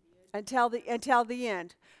 Until the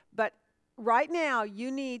end. But right now, you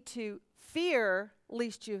need to fear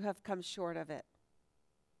lest you have come short of it.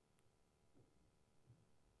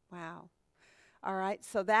 Wow. All right,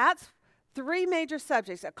 so that's 3 major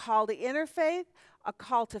subjects: a call to inner faith, a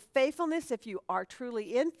call to faithfulness if you are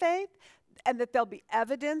truly in faith, and that there'll be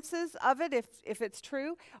evidences of it if it's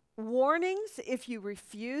true, warnings if you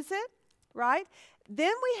refuse it, right?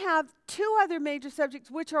 Then we have 2 other major subjects,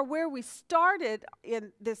 which are where we started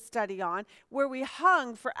in this study on, where we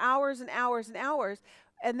hung for hours and hours and hours.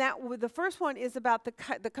 And the first one is about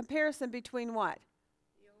the comparison between what?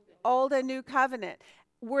 The Old and New Covenant.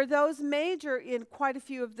 Were those major in quite a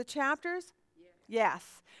few of the chapters?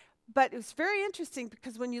 Yes. But it's very interesting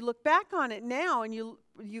because when you look back on it now and you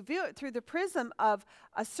view it through the prism of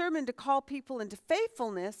a sermon to call people into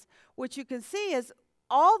faithfulness, what you can see is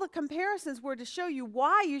all the comparisons were to show you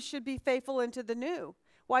why you should be faithful into the new,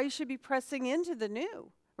 why you should be pressing into the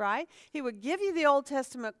new, right? He would give you the Old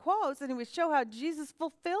Testament quotes and he would show how Jesus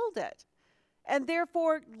fulfilled it. And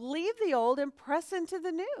therefore, leave the old and press into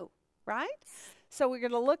the new, right? So we're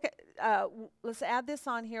going to look at, let's add this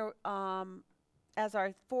on here as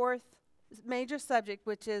our 4th major subject,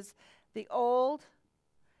 which is the old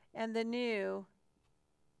and the new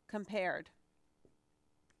compared.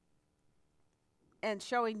 And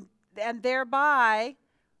showing, and thereby,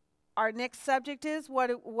 our next subject is, what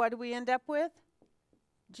do we end up with?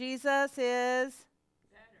 Jesus is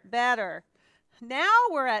better. Now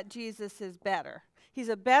we're at Jesus is better. He's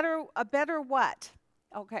a better what?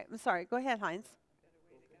 Okay, I'm sorry. Go ahead, Heinz.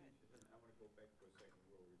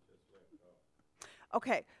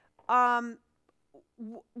 Okay.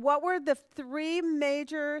 What were the 3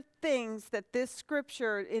 major things that this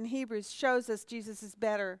scripture in Hebrews shows us Jesus is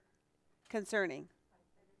better concerning?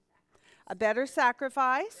 A better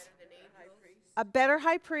sacrifice, a better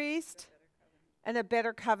high priest, and a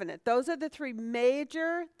better covenant. Those are the three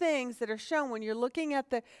major things that are shown when you're looking at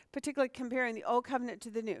the, particularly comparing the old covenant to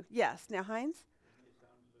the new. Yes. Now, Heinz? It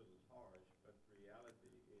sounds a little harsh, but the reality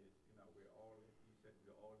is, we're all, he said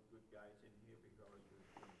we're all good guys in here because we've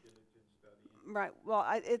been diligent studying. Right. Well,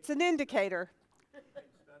 it's an indicator. You can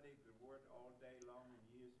study the word all day long and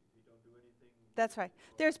years if you don't do anything. That's right.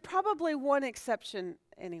 There's probably one exception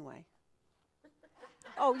anyway.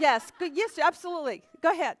 Oh, yes. Good. Yes, absolutely.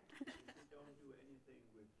 Go ahead. We don't do anything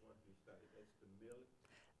with what we study. That's the milk.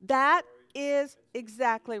 That is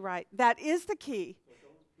exactly right. That is the key. So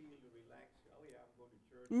don't feel relaxed. Oh yeah, I'm going to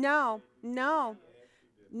church. No, no, Yes,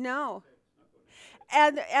 you do. no. It's not going to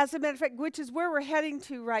And as a matter of fact, which is where we're heading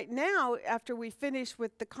to right now after we finish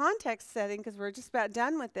with the context setting, because we're just about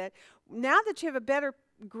done with it. Now that you have a better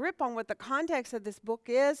grip on what the context of this book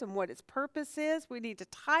is and what its purpose is, we need to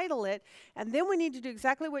title it, and then we need to do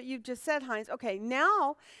exactly what you've just said, Heinz. Okay,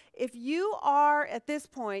 now, if you are at this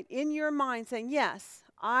point in your mind saying, yes,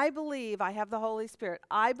 I believe I have the Holy Spirit.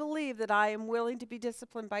 I believe that I am willing to be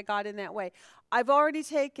disciplined by God in that way. I've already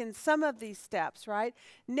taken some of these steps, right?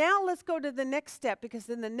 Now let's go to the next step, because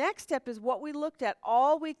then the next step is what we looked at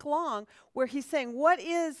all week long, where he's saying, what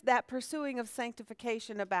is that pursuing of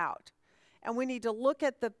sanctification about? And we need to look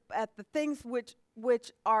at the things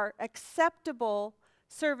which are acceptable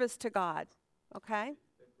service to God, okay?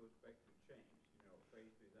 that goes back to change.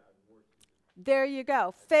 Faith without works is There you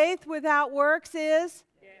go. Faith without works is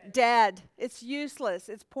dead. It's useless.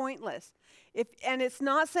 It's pointless. And it's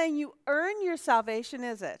not saying you earn your salvation,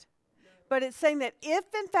 is it? No, But it's saying that if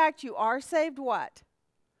in fact you are saved, what?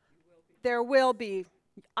 you will be. There will be.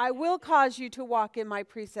 I will cause you to walk in my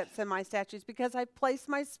precepts and my statutes, because I've placed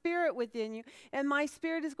my spirit within you, and my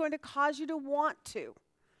spirit is going to cause you to want to.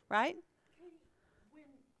 Right? Katie,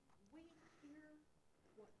 when we hear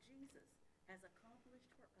what Jesus has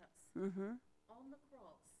accomplished for us Mm-hmm. on the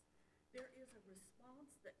cross, there is a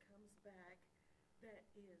response that comes back that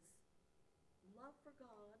is love for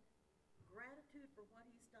God, gratitude for what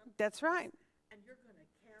he's done, That's right. and you're going to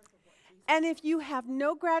care for what Jesus And if you have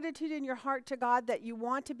no gratitude in your heart to God that you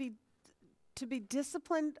want to be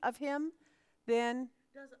disciplined of him, then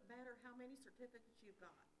doesn't matter how many certificates you've got.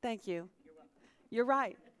 thank you. You're welcome. You're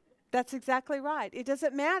right. That's exactly right. It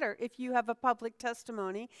doesn't matter if you have a public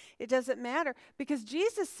testimony. It doesn't matter, because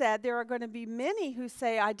Jesus said there are going to be many who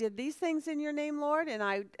say, I did these things in your name, Lord, and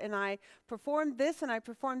I performed this and I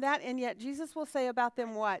performed that, and yet Jesus will say about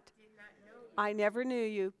them what? Did not know you. I never knew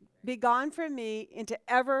you. Be gone from me into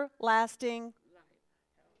everlasting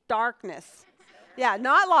darkness. Yeah,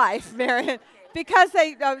 not life, Marion. Because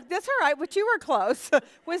that's all right, but you were close.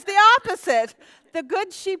 Was the opposite. The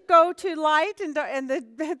good sheep go to light,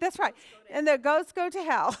 that's right. And the goats go to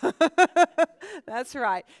hell. That's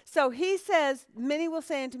right. So he says, many will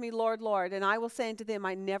say unto me, Lord, Lord, and I will say unto them,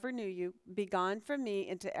 I never knew you. Be gone from me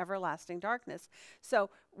into everlasting darkness. So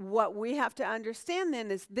what we have to understand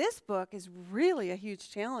then is this book is really a huge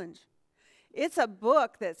challenge. It's a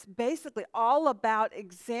book that's basically all about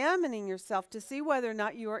examining yourself to see whether or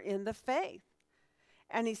not you are in the faith.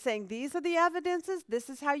 And he's saying these are the evidences. This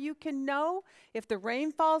is how you can know if the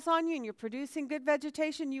rain falls on you and you're producing good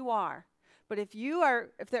vegetation, you are. But if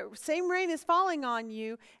the same rain is falling on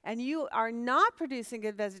you and you are not producing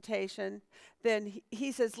good vegetation, then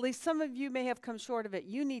he says, at least some of you may have come short of it.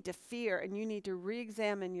 You need to fear and you need to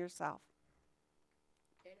re-examine yourself.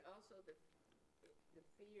 And also the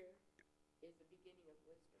fear is the beginning of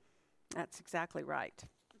wisdom. That's exactly right.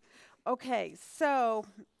 Okay, so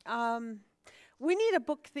we need a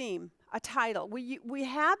book theme, a title. We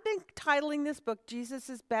have been titling this book, Jesus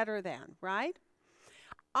is Better Than, right?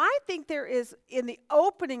 I think there is, in the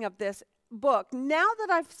opening of this book, now that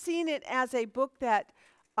I've seen it as a book that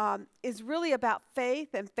is really about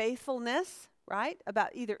faith and faithfulness, right?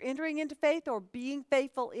 About either entering into faith or being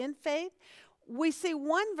faithful in faith. We see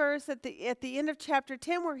one verse at the end of chapter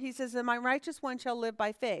 10 where he says, and my righteous one shall live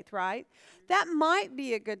by faith, right? That might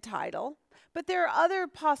be a good title, but there are other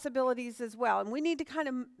possibilities as well. And we need to kind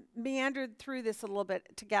of meander through this a little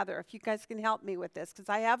bit together, if you guys can help me with this, because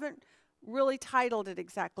I haven't really titled it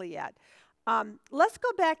exactly yet. Let's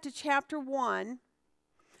go back to chapter 1,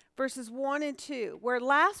 verses 1 and 2, where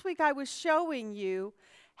last week I was showing you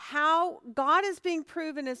how God is being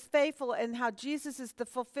proven as faithful and how Jesus is the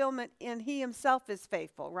fulfillment and he himself is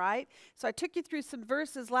faithful, right? So I took you through some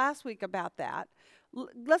verses last week about that.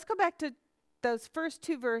 Let's go back to those first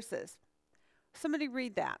two verses. Somebody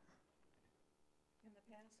read that. In the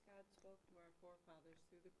past, God spoke to our forefathers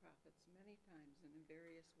through the prophets many times and in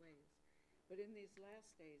various ways. But in these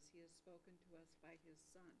last days, he has spoken to us by his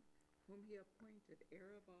Son, whom he appointed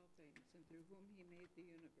heir of all things, and through whom he made the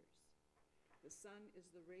universe. The The Son is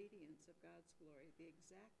the radiance of God's glory, the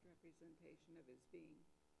exact representation of his being,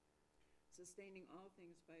 sustaining all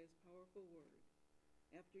things by his powerful word.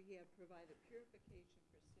 After he had provided purification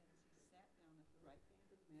for sins, he sat down at the right hand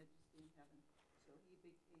of majesty in heaven, so he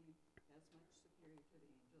became as much superior to the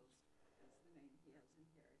angels as the name he has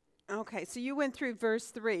inherited. Okay, so you went through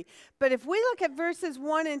verse 3. But if we look at verses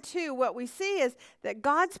 1 and 2, what we see is that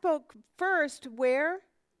God spoke first where?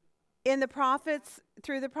 In the prophets,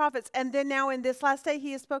 through the prophets. And then now in this last day,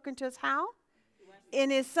 he has spoken to us how? In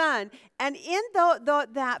his Son. And in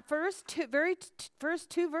that first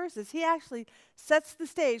two verses, he actually sets the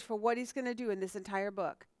stage for what he's going to do in this entire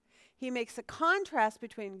book. He makes a contrast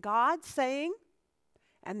between God saying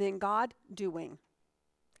and then God doing.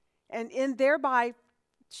 And in thereby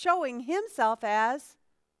showing himself as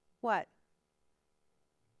what?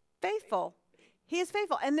 Faithful. He is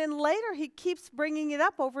faithful. And then later he keeps bringing it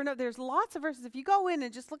up over and over. There's lots of verses. If you go in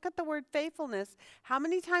and just look at the word faithfulness, how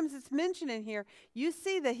many times it's mentioned in here, you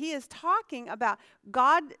see that he is talking about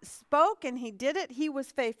God spoke and he did it. He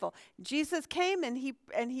was faithful. Jesus came and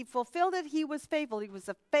he fulfilled it. He was faithful. He was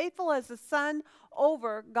faithful as a son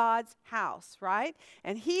over God's house, right?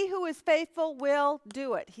 And he who is faithful will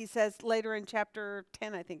do it. He says later in chapter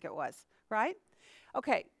 10, I think it was, right?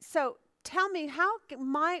 Okay, so tell me, how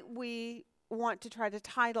might we want to try to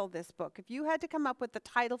title this book? If you had to come up with the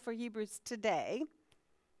title for Hebrews today,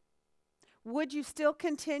 would you still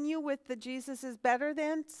continue with the Jesus is better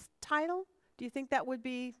than title? Do you think that would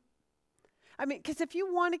be, I mean, because if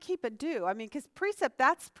you want to keep it, do. I mean, because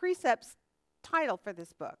that's Precept's title for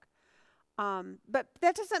this book. But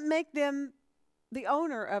that doesn't make them the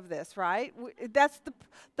owner of this, right? That's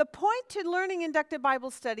the point to learning inductive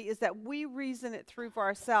Bible study, is that we reason it through for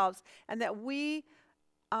ourselves and that we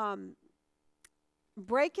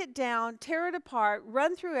break it down, tear it apart,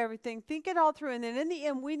 run through everything, think it all through, and then in the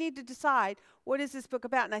end we need to decide, what is this book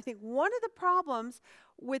about? And I think one of the problems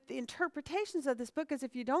with the interpretations of this book is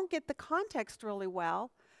if you don't get the context really well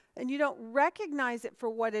and you don't recognize it for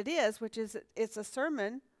what it is, which is it's a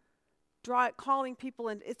sermon calling people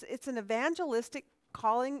in. It's an evangelistic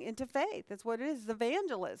calling into faith. That's what it is,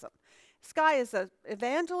 evangelism. This guy is an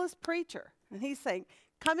evangelist preacher, and he's saying,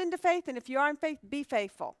 come into faith, and if you are in faith, be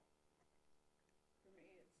faithful.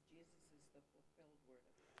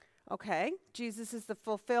 Okay, Jesus is the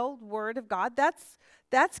fulfilled word of God. That's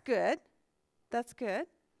good. That's good.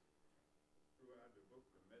 Throughout the book,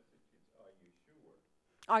 the message is, are you sure?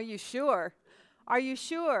 Are you sure? Are you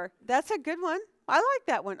sure? That's a good one. I like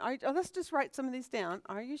that one. Let's just write some of these down.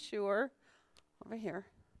 Are you sure? Over here.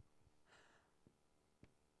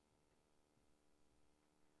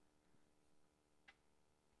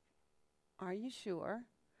 Are you sure?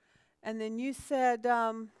 And then you said,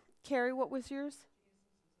 Carrie, what was yours?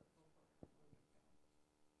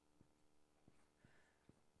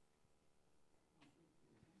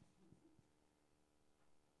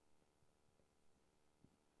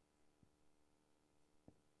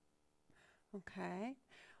 Okay.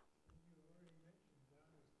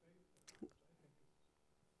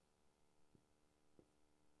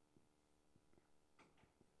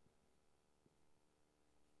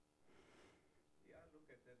 Yeah, I look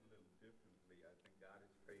at that a little differently. I think God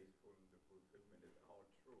is faithful and the fulfillment is all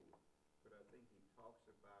true. But I think he talks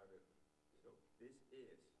about it. So this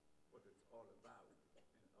is what it's all about.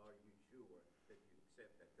 And are you sure that you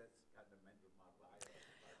accept that? That's kind of mental model I have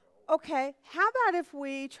about the whole. Okay, how about if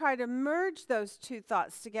we try to merge those two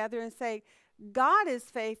thoughts together and say, God is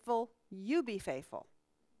faithful, you be faithful.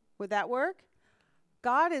 Would that work?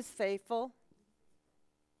 God is faithful,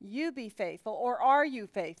 you be faithful, or are you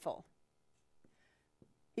faithful?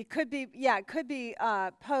 It could be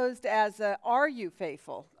posed as are you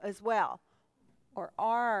faithful as well, or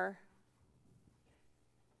are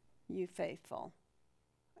you faithful?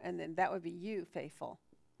 And then that would be you faithful.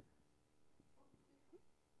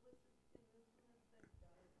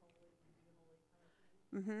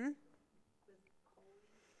 Mm-hmm.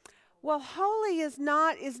 Well, holy is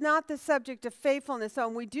not the subject of faithfulness. So,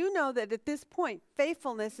 and we do know that at this point,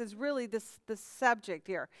 faithfulness is really the subject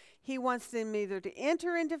here. He wants them either to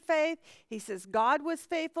enter into faith. He says God was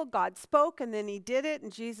faithful, God spoke, and then he did it,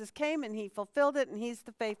 and Jesus came, and he fulfilled it, and he's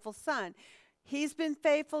the faithful son. He's been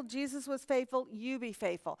faithful, Jesus was faithful, you be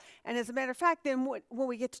faithful. And as a matter of fact, then when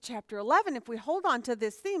we get to chapter 11, if we hold on to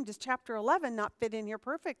this theme, does chapter 11 not fit in here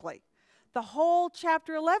perfectly? The whole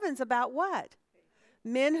chapter 11 is about what?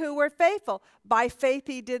 Men who were faithful. By faith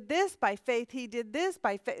he did this, by faith he did this,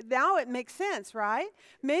 by faith. Now it makes sense, right?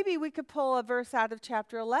 Maybe we could pull a verse out of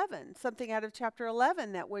chapter 11, something out of chapter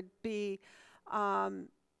 11 that would be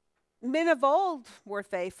Men of old were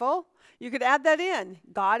faithful. You could add that in.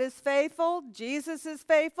 God is faithful. Jesus is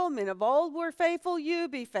faithful. Men of old were faithful. You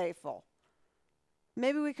be faithful.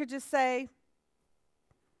 Maybe we could just say,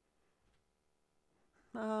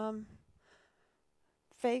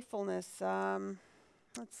 faithfulness.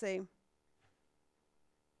 Let's see.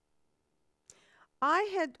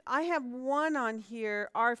 I have one on here.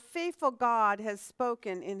 Our faithful God has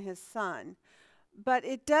spoken in his Son. But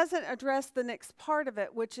it doesn't address the next part of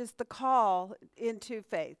it, which is the call into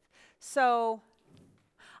faith. So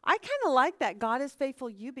I kind of like that. God is faithful,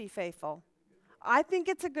 you be faithful. I think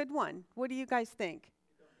it's a good one. What do you guys think?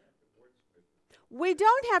 We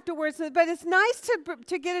don't have to wordsmith, but it's nice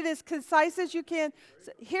to get it as concise as you can.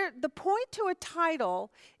 So here, the point to a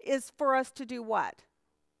title is for us to do what?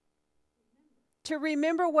 To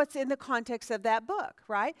remember what's in the context of that book,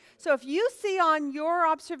 right? So if you see on your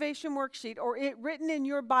observation worksheet or it written in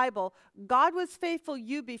your Bible, God was faithful,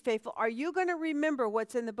 you be faithful, are you going to remember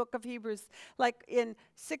what's in the book of Hebrews, like in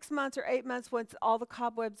 6 months or 8 months once all the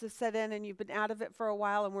cobwebs have set in and you've been out of it for a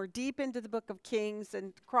while and we're deep into the book of Kings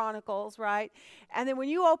and Chronicles, right? And then when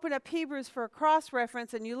you open up Hebrews for a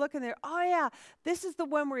cross-reference and you look in there, oh yeah, this is the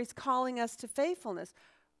one where he's calling us to faithfulness.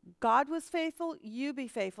 God was faithful, you be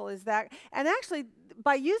faithful. Is that? And actually,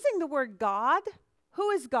 by using the word God, who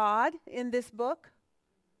is God in this book?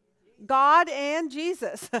 God and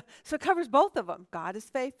Jesus. So it covers both of them. God is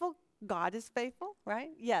faithful, right?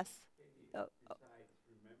 Yes. Besides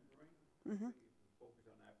remembering, focus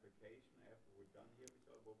on application. After we're done here, we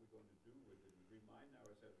thought what we're going to do with it and remind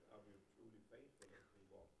ourselves, are we truly faithful as we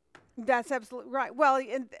walk? That's absolutely right. Well,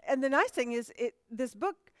 and the nice thing is, this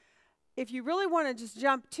book, if you really want to just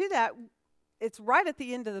jump to that, it's right at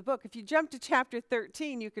the end of the book. If you jump to chapter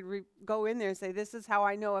 13, you could go in there and say, this is how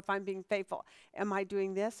I know if I'm being faithful. Am I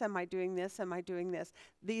doing this? Am I doing this? Am I doing this?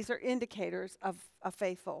 These are indicators of a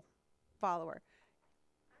faithful follower.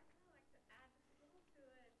 I kind of like to add just a little to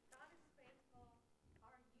it. God is faithful.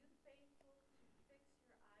 Are you faithful to fix your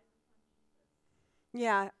eyes upon Jesus?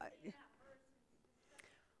 Yeah. In that verse,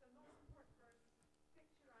 it's the most important verse.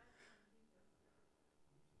 Fix your eyes upon Jesus.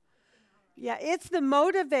 Yeah, it's the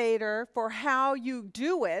motivator for how you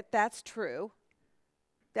do it. That's true.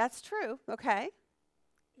 That's true. Okay.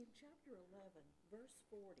 In chapter 11, verse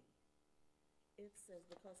 40, it says,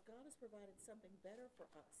 because God has provided something better for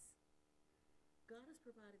us. God has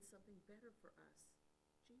provided something better for us.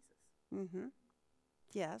 Jesus. Mm-hmm.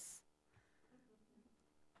 Yes.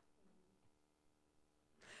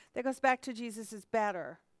 That goes back to Jesus is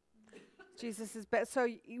better. Jesus is better. So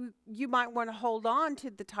you might want to hold on to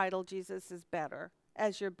the title Jesus is better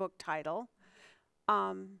as your book title.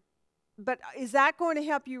 But is that going to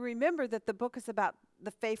help you remember that the book is about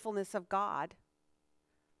the faithfulness of God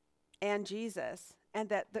and Jesus, and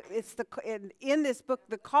that in this book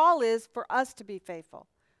the call is for us to be faithful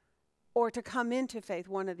or to come into faith,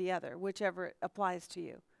 one or the other, whichever applies to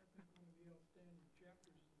you.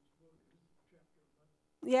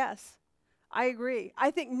 Yes, I agree.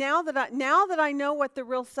 I think now that I know what the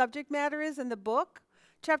real subject matter is in the book,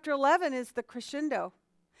 chapter 11 is the crescendo.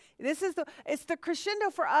 It's the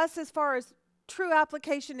crescendo for us as far as true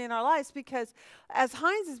application in our lives, because as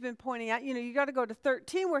Heinz has been pointing out, you got to go to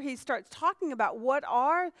 13 where he starts talking about what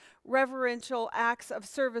are reverential acts of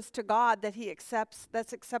service to God that he accepts,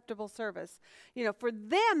 that's acceptable service. For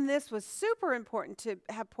them, this was super important to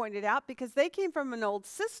have pointed out because they came from an old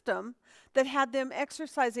system that had them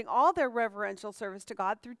exercising all their reverential service to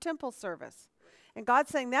God through temple service. And God's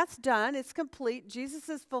saying, that's done, it's complete, Jesus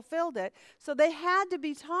has fulfilled it. So they had to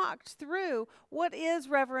be talked through what is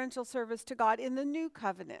reverential service to God in the new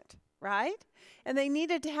covenant, right? And they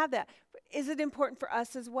needed to have that. Is it important for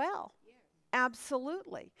us as well? Yes.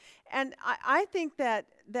 Absolutely. And I think that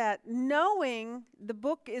knowing the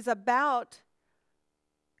book is about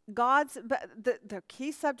God's, but the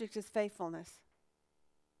key subject is faithfulness.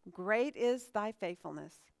 Great is thy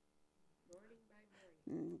faithfulness. Morning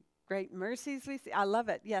by morning. Great mercies we see. I love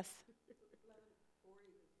it. Yes. 11:40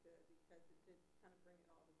 was good because it did kind of bring it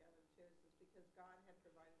all together too. It's because God had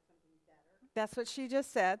provided something better. That's what she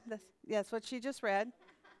just said. That's what she just read.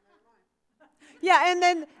 Yeah, and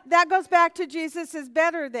then that goes back to Jesus is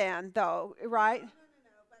better than, though, right? No,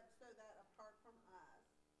 but so that apart from us,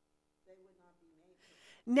 they would not be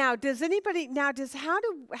made.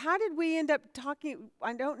 How did we end up talking?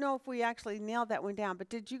 I don't know if we actually nailed that one down, but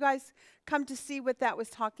did you guys come to see what that was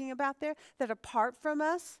talking about there? That apart from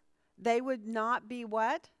us, they would not be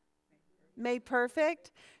what? Made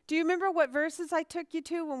perfect. Do you remember what verses I took you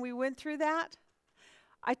to when we went through that?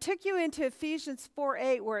 I took you into Ephesians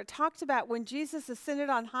 4:8, where it talks about when Jesus ascended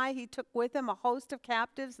on high, he took with him a host of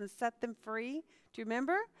captives and set them free. Do you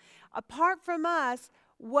remember? Apart from us,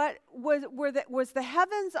 what was the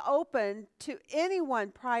heavens open to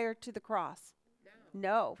anyone prior to the cross?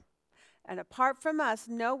 No. And apart from us,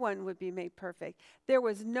 no one would be made perfect. There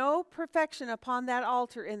was no perfection upon that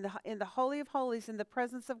altar in the Holy of Holies, in the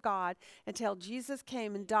presence of God, until Jesus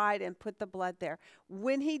came and died and put the blood there.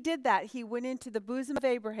 When he did that, he went into the bosom of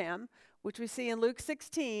Abraham, which we see in Luke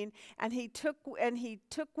 16, and he took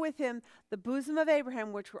with him the bosom of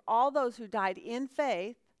Abraham, which were all those who died in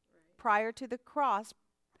faith prior to the cross.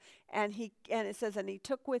 And it says, and he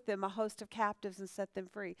took with him a host of captives and set them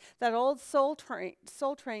free. That old soul train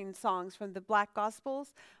songs from the Black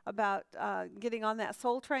Gospels about getting on that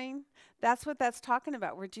soul train, that's what that's talking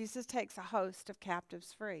about, where Jesus takes a host of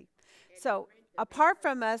captives free. So apart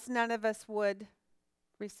from us, none of us would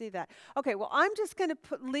receive that. Okay, well, I'm just going to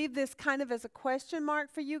leave this kind of as a question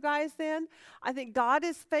mark for you guys then. I think God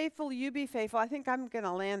is faithful, you be faithful. I think I'm going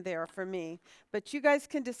to land there for me. But you guys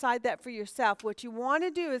can decide that for yourself. What you want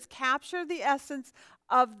to do is capture the essence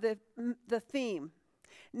of the theme.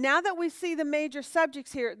 Now that we see the major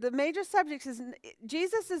subjects here, the major subjects is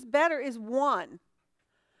Jesus is better is one.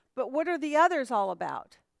 But what are the others all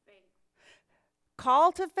about?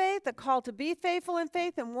 Call to faith, a call to be faithful in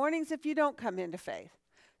faith, and warnings if you don't come into faith.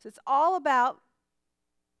 So it's all about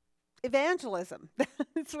evangelism.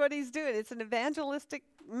 That's what he's doing. It's an evangelistic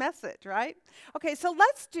message, right? Okay, so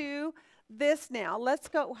let's do this now. Let's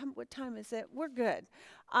go. What time is it? We're good.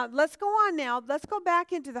 Let's go on now. Let's go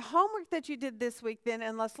back into the homework that you did this week then,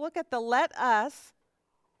 and let's look at the let us,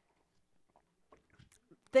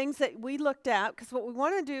 things that we looked at, because what we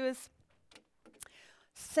want to do is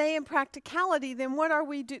say in practicality, then what are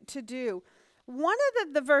we to do? One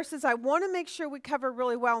of the verses I want to make sure we cover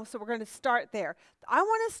really well, so we're going to start there. I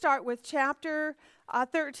want to start with chapter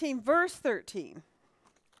 13, verse 13.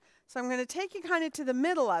 So I'm going to take you kind of to the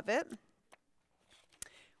middle of it.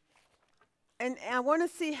 And I want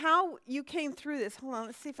to see how you came through this. Hold on,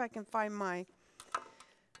 let's see if I can find I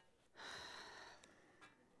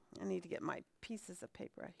need to get my pieces of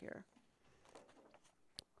paper right here.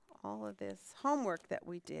 All of this homework that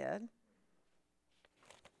we did.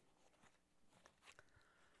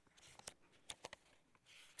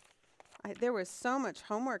 There was so much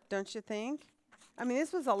homework, don't you think? I mean,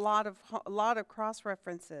 this was a lot of cross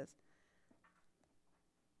references.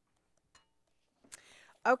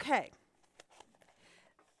 Okay.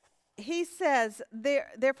 He says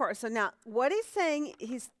therefore. So now, what he's saying,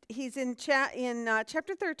 he's in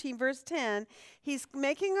chapter 13, verse 10. He's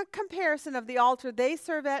making a comparison of the altar they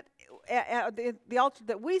serve at, the altar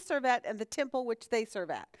that we serve at, and the temple which they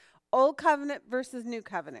serve at. Old covenant versus new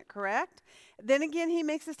covenant, correct? Then again, he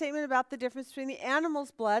makes a statement about the difference between the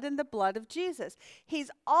animal's blood and the blood of Jesus. He's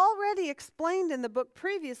already explained in the book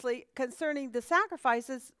previously concerning the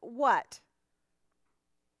sacrifices what?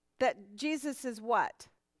 That Jesus is what?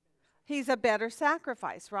 He's a better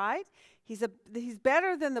sacrifice, right? He's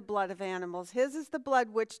better than the blood of animals. His is the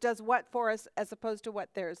blood which does what for us as opposed to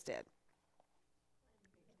what theirs did.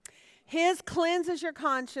 His cleanses your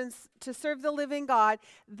conscience to serve the living God.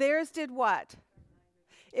 Theirs did what?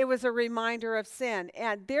 It was a reminder of sin.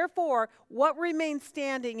 And therefore, what remained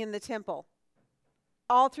standing in the temple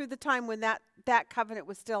all through the time when that covenant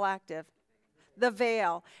was still active? The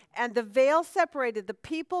veil. And the veil separated the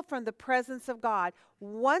people from the presence of God.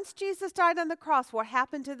 Once Jesus died on the cross, what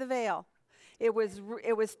happened to the veil? It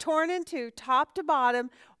was torn in two, top to bottom,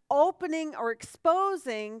 opening or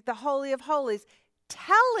exposing the Holy of Holies,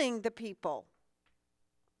 telling the people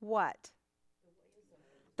what?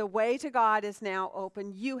 The way to God is now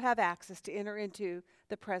open. You have access to enter into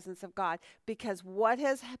the presence of God. Because what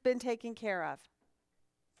has been taken care of?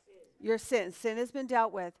 Your sin. Sin has been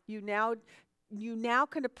dealt with. You now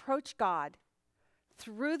can approach God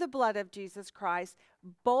through the blood of Jesus Christ,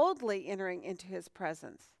 boldly entering into his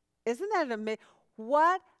presence. Isn't that amazing?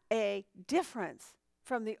 What a difference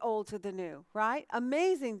from the old to the new, right?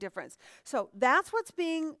 Amazing difference. So that's what's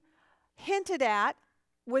being hinted at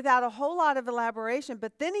without a whole lot of elaboration.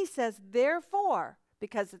 But then he says, therefore,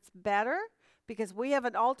 because it's better, because we have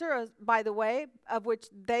an altar, by the way, of which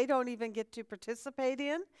they don't even get to participate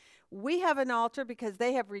in. We have an altar because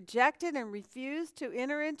they have rejected and refused to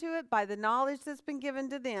enter into it by the knowledge that's been given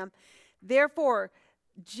to them. Therefore,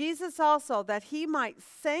 Jesus also, that he might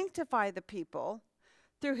sanctify the people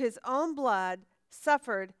through his own blood,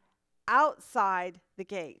 suffered outside the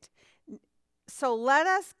gate. So let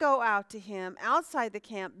us go out to him outside the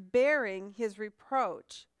camp, bearing his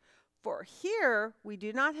reproach. For here we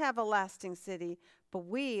do not have a lasting city, but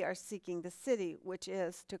we are seeking the city which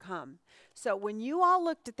is to come. So when you all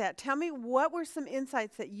looked at that, tell me what were some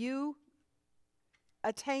insights that you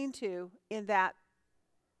attained to in that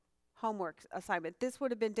homework assignment. This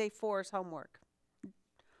would have been day 4's homework.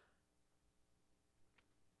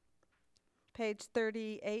 Page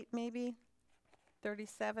 38, maybe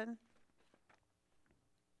 37.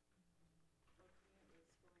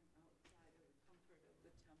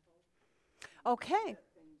 Okay.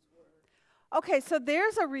 Okay, so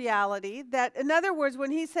there's a reality that, in other words,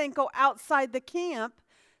 when he's saying go outside the camp,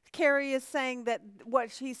 Carrie is saying that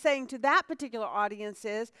what she's saying to that particular audience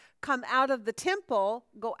is come out of the temple,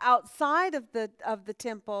 go outside of the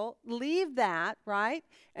temple, leave that, right?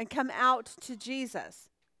 And come out to Jesus.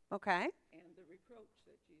 Okay? And the reproach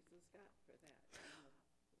that Jesus got for that.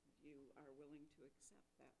 And you are willing to accept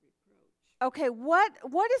that reproach. Okay,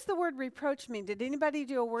 what does the word reproach mean? Did anybody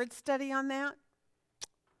do a word study on that?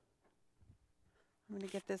 I'm going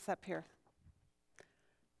to get this up here.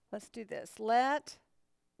 Let's do this. Let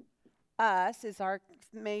us is our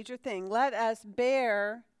major thing. Let us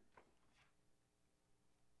bear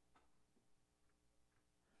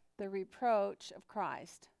the reproach of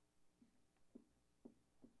Christ.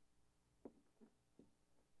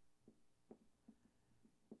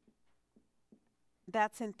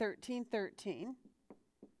 That's in 13:13.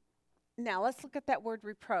 Now let's look at that word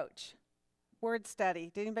reproach. Word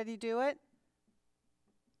study. Did anybody do it?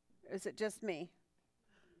 Or is it just me?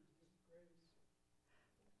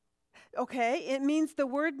 Okay, it means, the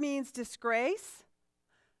word means disgrace.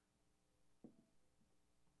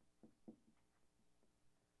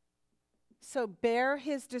 So bear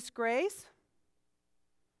his disgrace.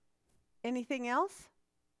 Anything else?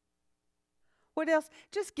 What else?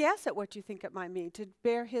 Just guess at what you think it might mean, to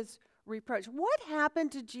bear his reproach. What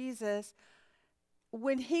happened to Jesus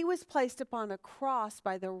when he was placed upon a cross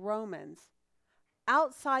by the Romans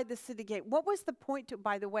outside the city gate? What was the point to,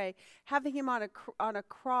 by the way, having him on a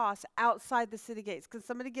cross outside the city gates? Can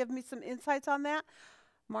somebody give me some insights on that?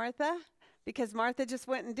 Martha? Because Martha just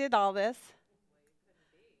went and did all this.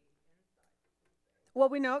 Well,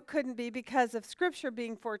 we know it couldn't be because of Scripture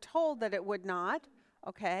being foretold that it would not.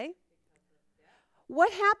 Okay.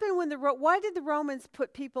 What happened when why did the Romans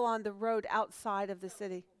put people on the road outside of the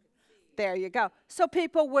city? There you go. So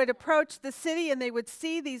people would approach the city and they would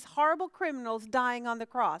see these horrible criminals dying on the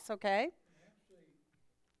cross, okay? And actually,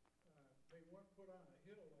 they weren't put on a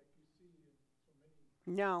hill like you see in so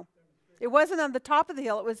many No. demonstrations. It wasn't on the top of the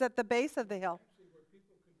hill, it was at the base of the hill. Actually, where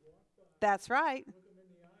people could walk by, That's right. look them in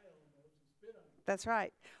the eye almost, and spit on them. That's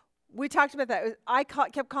right. We talked about that. I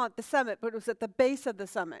kept calling it the summit, but it was at the base of the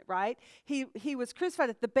summit, right? He was crucified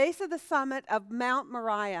at the base of the summit of Mount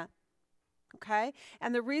Moriah. Okay?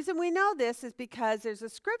 And the reason we know this is because there's a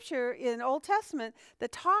scripture in Old Testament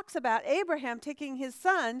that talks about Abraham taking his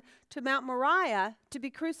son to Mount Moriah to be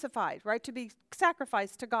crucified, right? To be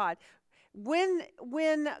sacrificed to God.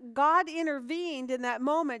 When God intervened in that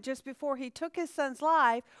moment just before he took his son's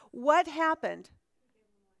life, what happened?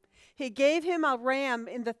 He gave him a ram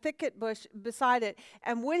in the thicket bush beside it.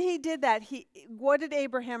 And when he did that, what did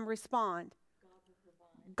Abraham respond?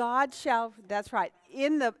 God shall, that's right.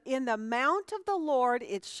 In the mount of the Lord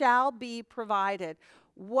it shall be provided.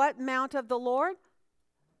 What mount of the Lord?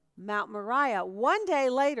 Mount Moriah. One day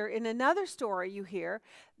later, in another story you hear,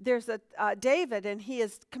 there's a David, and he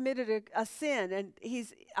has committed a sin, and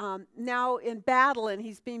he's now in battle, and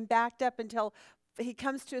he's being backed up until he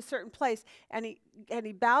comes to a certain place, and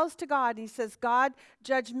he bows to God, and he says, God,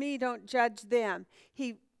 judge me, don't judge them.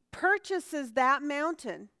 He purchases that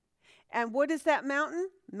mountain. And what is that mountain?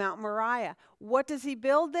 Mount Moriah. What does he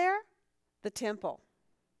build there? The temple.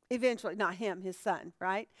 Eventually, not him, his son,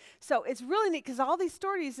 right? So it's really neat because all these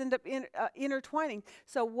stories end up intertwining.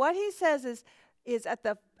 So what he says is at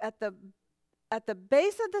the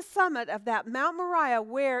base of the summit of that Mount Moriah,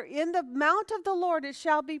 where in the mount of the Lord it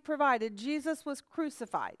shall be provided, Jesus was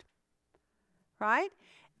crucified, right?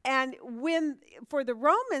 And when, for the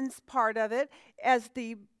Romans part of it, as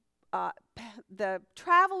the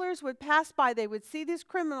travelers would pass by, they would see these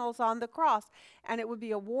criminals on the cross, and it would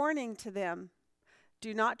be a warning to them.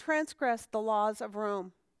 Do not transgress the laws of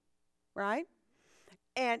Rome, right?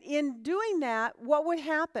 And in doing that, what would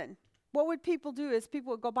happen? What would people do is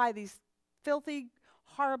people would go by these filthy,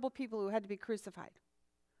 horrible people who had to be crucified.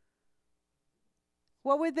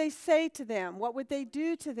 What would they say to them? What would they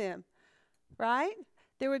do to them? Right?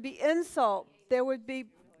 There would be insult. There would be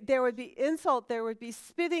insult. There would be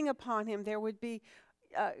spitting upon him. There would be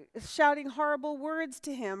shouting horrible words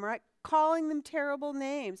to him, right? Calling them terrible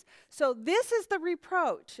names. So this is the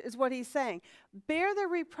reproach, is what he's saying. Bear the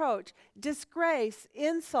reproach, disgrace,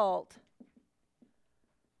 insult.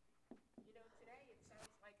 You know, today it sounds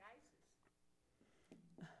like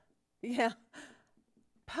ISIS. Yeah.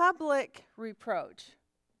 Public reproach.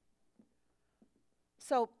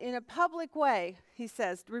 So, in a public way, he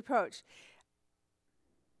says, reproach.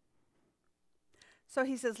 So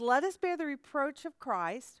he says, let us bear the reproach of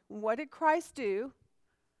Christ. What did Christ do?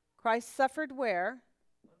 Christ suffered where?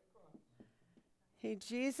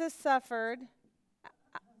 Jesus suffered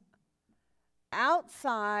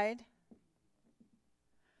outside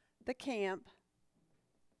the camp.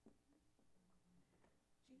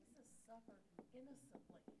 Jesus suffered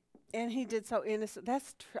innocently. And he did so innocent.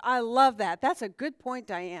 I love that. That's a good point,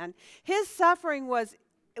 Diane. His suffering was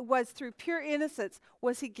through pure innocence.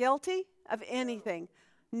 Was he guilty of anything?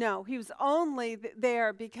 No, he was only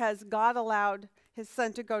there because God allowed his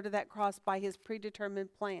son to go to that cross by his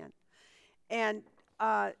predetermined plan. And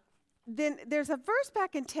then there's a verse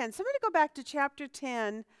back in 10. Somebody go back to chapter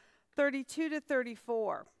 10, 32 to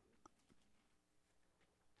 34.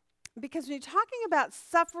 Because when you're talking about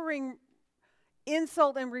suffering,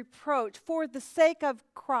 insult, and reproach for the sake of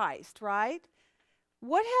Christ, right?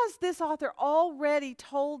 What has this author already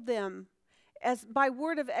told them as by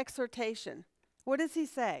word of exhortation? What does he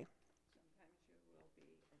say? Sometimes you will be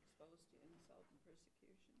exposed to insult and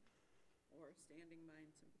persecution, or standing by and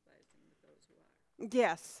sympathizing with those who are.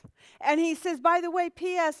 Yes. And he says, by the way,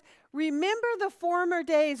 P.S., remember the former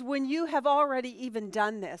days when you have already even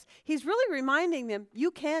done this. He's really reminding them, you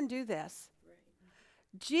can do this. Right.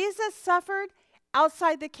 Jesus suffered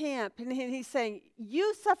outside the camp. And he's saying,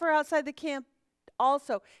 you suffer outside the camp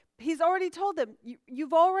also. He's already told them,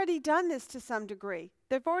 you've already done this to some degree.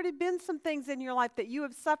 There have already been some things in your life that you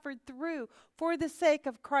have suffered through for the sake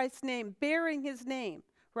of Christ's name, bearing his name,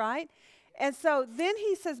 right? And so then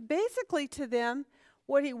he says basically to them,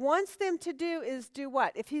 what he wants them to do is do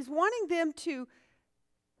what? If he's wanting them to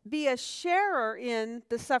be a sharer in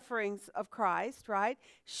the sufferings of Christ, right?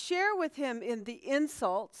 Share with him in the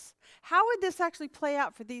insults. How would this actually play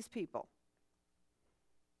out for these people?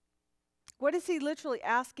 What is he literally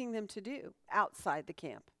asking them to do outside the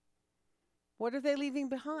camp? What are they leaving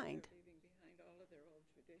behind? They're leaving behind all of their old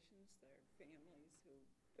traditions, their families who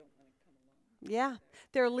don't want to come along. Yeah,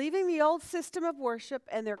 they're leaving the old system of worship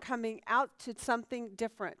and they're coming out to something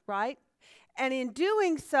different, right? And in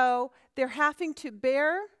doing so, they're having to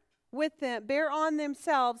bear on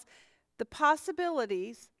themselves the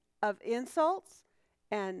possibilities of insults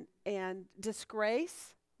and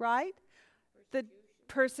disgrace, right? The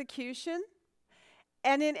persecution.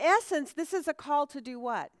 And in essence, this is a call to do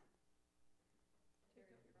what?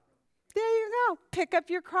 There you go. Pick up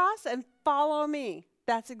your cross and follow me.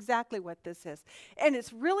 That's exactly what this is. And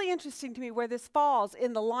it's really interesting to me where this falls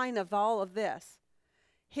in the line of all of this.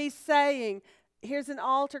 He's saying, here's an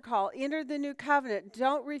altar call. Enter the new covenant.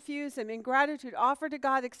 Don't refuse him. In gratitude, offer to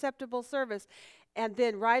God acceptable service. And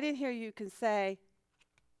then right in here you can say,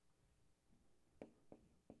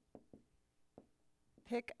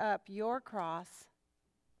 pick up your cross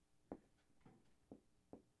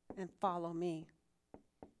and follow me.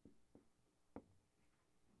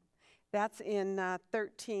 That's in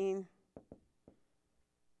 13.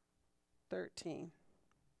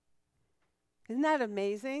 Isn't that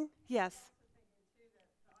amazing? Yes.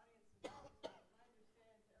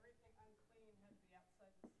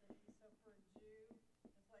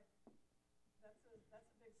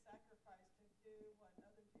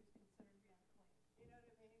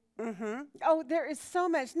 Mm-hmm. Oh, there is so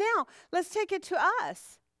much. Now, let's take it to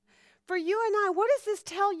us. For you and I, what does this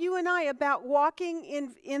tell you and I about walking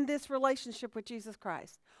in this relationship with Jesus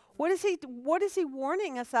Christ? What is he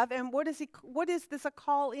warning us of, and what is this a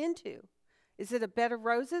call into? Is it a bed of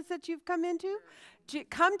roses that you've come into?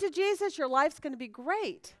 Come to Jesus, your life's going to be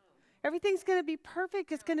great. Everything's going to be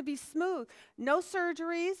perfect. It's going to be smooth. No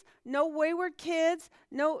surgeries, no wayward kids,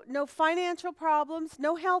 no financial problems,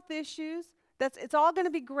 no health issues. It's all going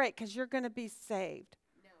to be great because you're going to be saved.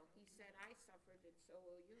 No, he said, I suffered and so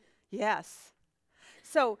will you. Yes.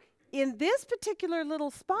 So in this particular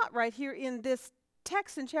little spot right here in this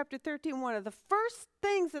text in chapter 13, one of the first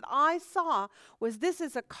things that I saw was this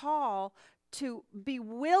is a call to be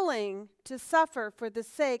willing to suffer for the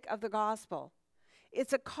sake of the gospel.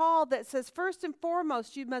 It's a call that says, first and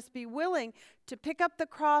foremost, you must be willing to pick up the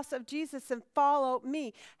cross of Jesus and follow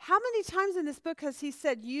me. How many times in this book has he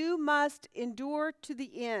said, you must endure to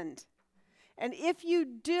the end? And if you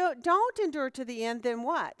don't endure to the end, then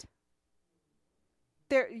what?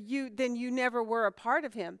 Then you never were a part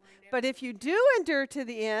of him. But if you do endure to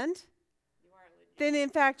the end, then in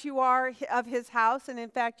fact you are of his house, and in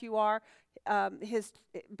fact you are his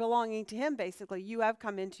belonging to him, basically. You have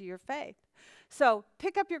come into your faith. So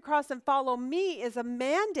pick up your cross and follow me is a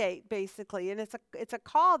mandate, basically, and it's a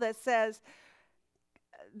call that says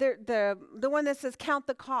the one that says count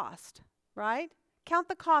the cost, right? Count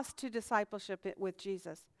the cost to discipleship with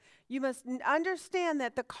Jesus. You must understand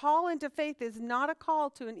that the call into faith is not a call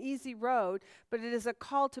to an easy road, but it is a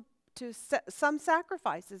call to some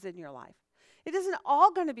sacrifices in your life. It isn't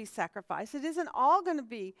all going to be sacrifice. It isn't all going to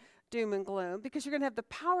be doom and gloom, because you're going to have the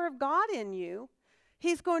power of God in you.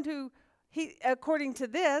 According to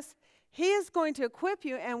this, He is going to equip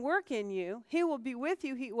you and work in you. He will be with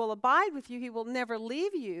you. He will abide with you. He will never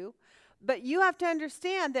leave you. But you have to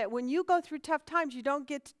understand that when you go through tough times, you don't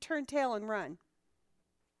get to turn tail and run.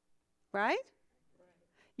 Right?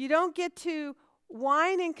 You don't get to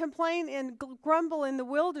whine and complain and grumble in the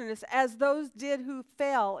wilderness as those did who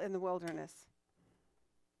fell in the wilderness.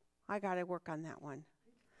 I got to work on that one.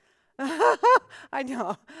 I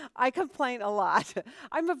know. I complain a lot.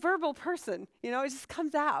 I'm a verbal person. It just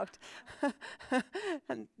comes out.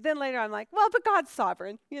 And then later I'm like, well, but God's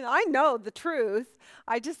sovereign. I know the truth.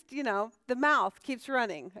 I just, the mouth keeps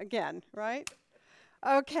running again, right?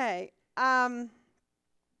 Okay.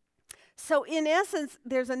 So in essence,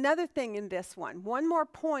 there's another thing in this one. One more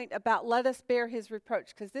point about let us bear His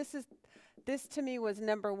reproach, because this to me was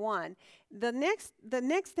number one. The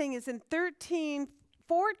next thing is in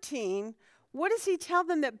 13:14. What does He tell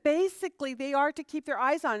them that basically they are to keep their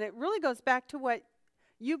eyes on? It really goes back to what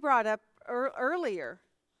you brought up earlier.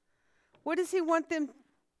 What does He want them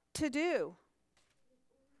to do?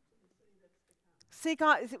 Seek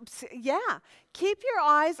God. Yeah. Keep your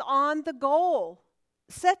eyes on the goal.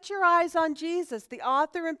 Set your eyes on Jesus, the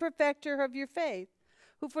author and perfecter of your faith,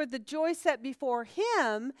 who for the joy set before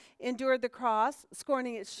Him endured the cross,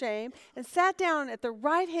 scorning its shame, and sat down at the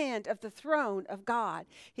right hand of the throne of God.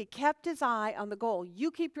 He kept His eye on the goal.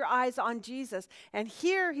 You keep your eyes on Jesus. And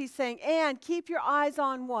here He's saying, and keep your eyes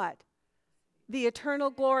on what? The eternal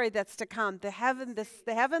glory that's to come, the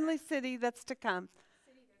heavenly city that's to come.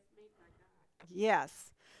 City that's made by God.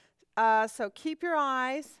 Yes. So keep your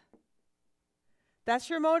eyes.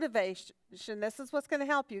 That's your motivation. This is what's going to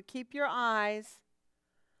help you. Keep your eyes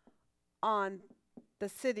on the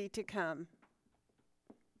city to come.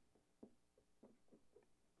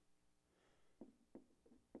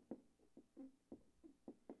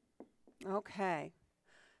 Okay.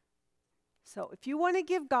 So if you want to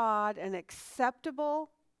give God an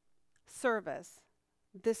acceptable service,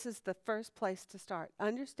 this is the first place to start.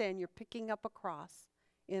 Understand you're picking up a cross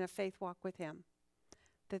in a faith walk with Him.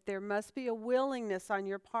 That there must be a willingness on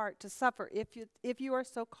your part to suffer if you are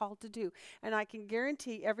so called to do. And I can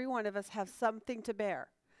guarantee every one of us have something to bear.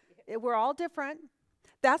 We're all different.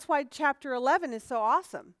 That's why chapter 11 is so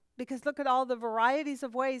awesome. Because look at all the varieties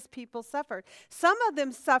of ways people suffered. Some of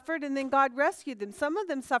them suffered and then God rescued them. Some of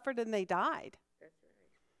them suffered and they died. That's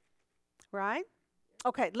right. Right?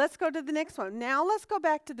 Okay, let's go to the next one. Now let's go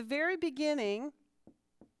back to the very beginning.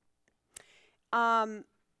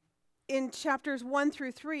 In chapters 1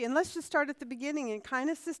 through 3, and let's just start at the beginning and kind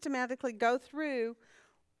of systematically go through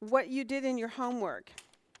what you did in your homework.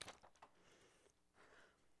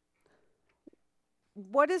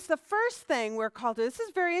 What is the first thing we're called to? This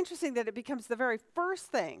is very interesting that it becomes the very first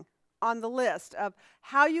thing on the list of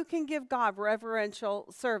how you can give God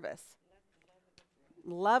reverential service.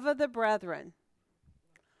 Love of the brethren.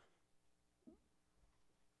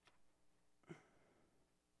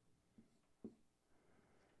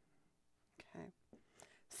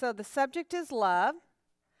 So the subject is love,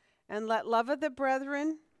 and let love of the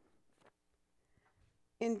brethren,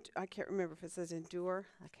 I can't remember if it says endure.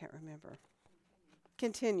 I can't remember.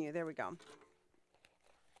 Continue. There we go.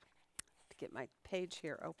 Get my page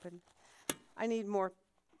here open. I need more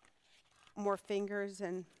fingers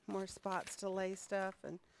and more spots to lay stuff,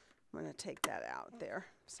 and I'm going to take that out there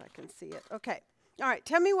so I can see it. Okay. All right.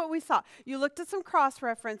 Tell me what we saw. You looked at some cross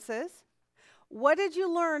references. What did you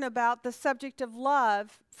learn about the subject of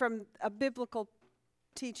love from a biblical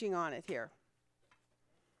teaching on it here?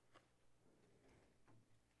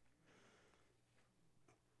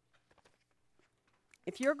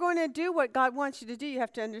 If you're going to do what God wants you to do, you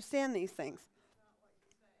have to understand these things.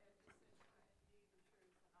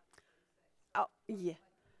 Oh, yeah.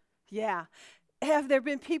 Yeah. Have there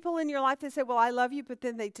been people in your life that say, well, I love you, but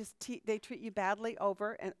then they just they treat you badly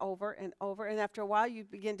over and over and over, and after a while you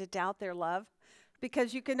begin to doubt their love?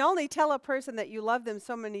 Because you can only tell a person that you love them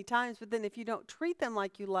so many times, but then if you don't treat them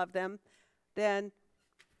like you love them, then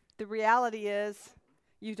the reality is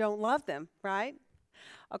you don't love them, right?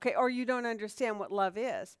 Okay, or you don't understand what love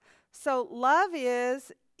is. So love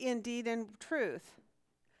is indeed and truth.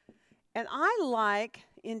 And I like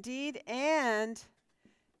indeed and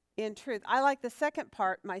in truth. I like the second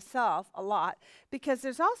part myself a lot, because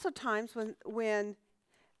there's also times when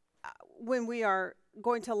we are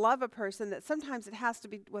going to love a person that sometimes it has to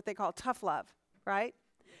be what they call tough love. right?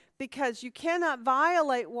 Because you cannot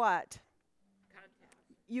violate what?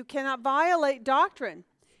 You cannot violate doctrine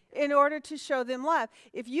in order to show them love.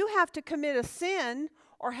 If you have to commit a sin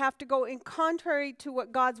or have to go in contrary to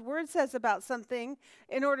what God's word says about something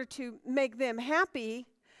in order to make them happy,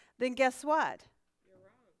 then guess what? You're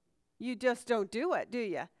wrong. You just don't do it, do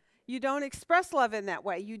you? You don't express love in that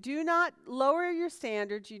way. You do not lower your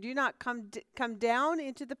standards. You do not come down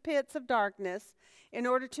into the pits of darkness in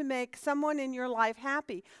order to make someone in your life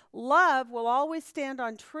happy. Love will always stand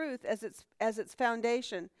on truth as its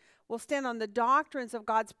foundation. Will stand on the doctrines of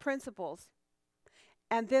God's principles.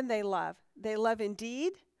 And then they love. They love in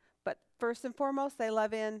deed, but first and foremost, they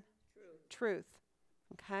love in truth.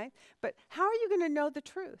 Okay? But how are you going to know the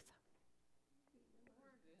truth?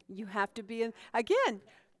 You have to be again,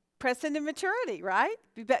 press into maturity, right?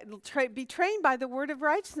 Be trained by the word of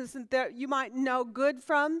righteousness, and that you might know good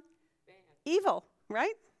from evil,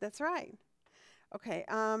 right? That's right. Okay.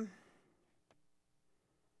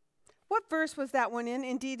 What verse was that one in?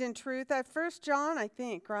 Indeed and truth. 1 John, I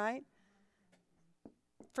think, right?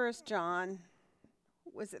 1 John.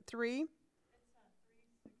 Was it 3?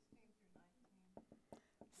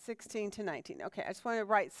 16 to 19. Okay, I just want to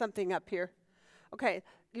write something up here. Okay,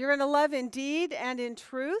 you're going to love in deed and in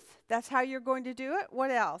truth. That's how you're going to do it.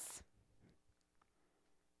 What else?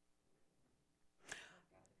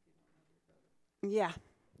 Yeah.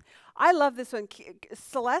 I love this one.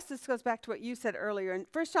 Celeste, this goes back to what you said earlier. In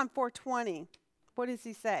 1 John 4:20, what does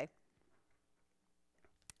he say?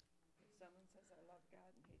 If someone says, I love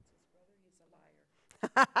God and hates his brother, he's a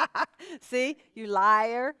liar. See, you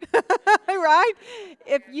liar. Right?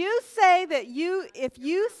 If you say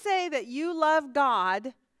that you love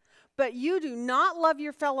God, but you do not love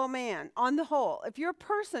your fellow man, on the whole, if you're a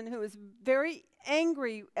person who is very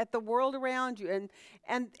angry at the world around you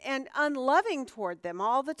and unloving toward them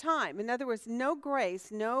all the time, in other words, no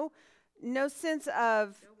grace, no sense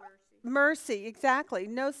of mercy, exactly,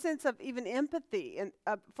 no sense of even empathy and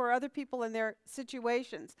for other people in their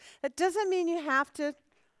situations, that doesn't mean you have to,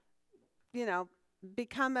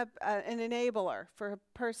 become an enabler for a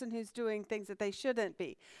person who's doing things that they shouldn't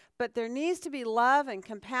be. But there needs to be love and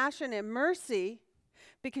compassion and mercy,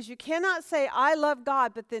 because you cannot say, I love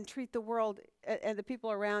God, but then treat the world and the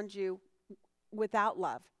people around you without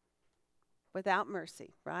love, without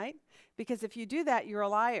mercy, right? Because if you do that, you're a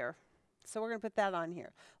liar. So we're going to put that on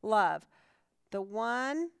here. Love.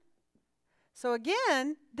 So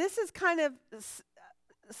again, this is kind of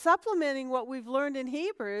supplementing what we've learned in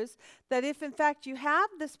Hebrews, that if in fact you have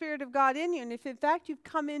the Spirit of God in you, and if in fact you've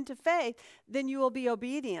come into faith, then you will be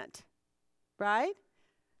obedient, right?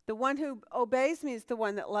 The one who obeys me is the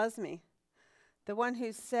one that loves me. The one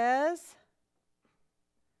who says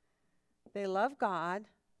they love God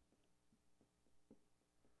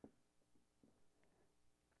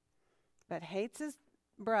but hates his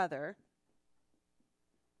brother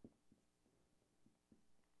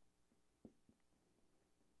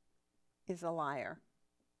is a liar.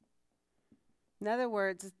 In other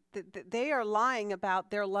words, they are lying about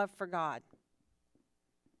their love for God.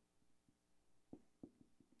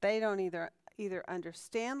 They don't either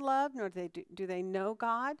understand love, nor do they know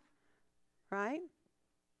God, right?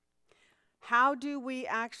 How do we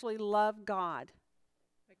actually love God?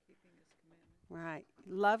 By keeping his commandments. Right.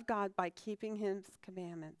 Love God by keeping his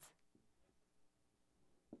commandments.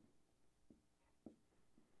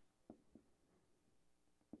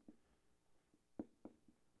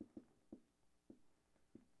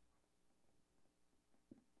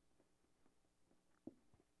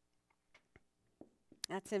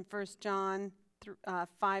 That's in 1 John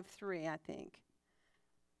 5:3, I think.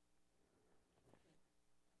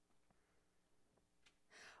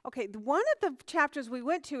 Okay, one of the chapters we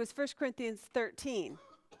went to is 1 Corinthians 13,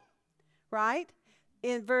 right?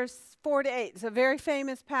 In verse 4 to 8. It's a very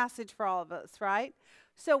famous passage for all of us, right?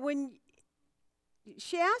 So when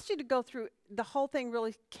she asked you to go through the whole thing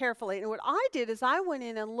really carefully, and what I did is I went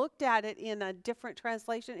in and looked at it in a different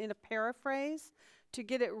translation, in a paraphrase, to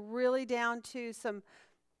get it really down to some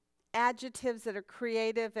adjectives that are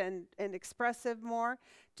creative and expressive more,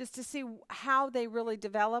 just to see how they really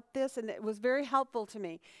developed this, and it was very helpful to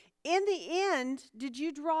me. In the end, did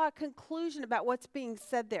you draw a conclusion about what's being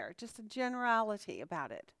said there? Just a generality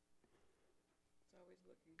about it. It's always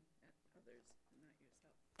looking at others, not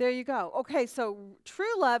yourself. There you go. Okay, so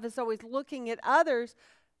true love is always looking at others.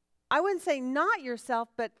 I wouldn't say not yourself,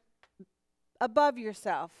 but above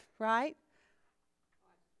yourself, right?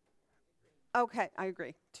 Okay, I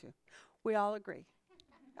agree too. We all agree.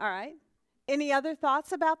 All right. Any other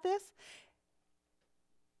thoughts about this?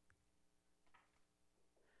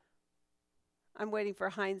 I'm waiting for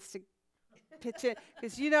Heinz to pitch in,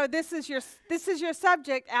 because you know this is your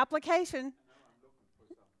subject application.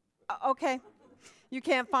 Okay, you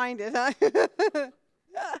can't find it, huh?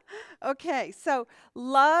 Okay, so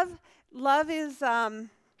love is tell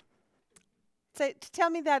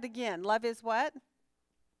me that again. Love is what?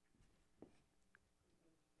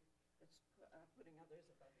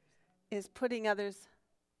 Is putting others.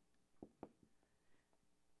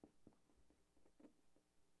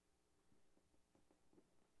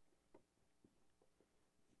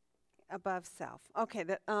 Above self. Okay,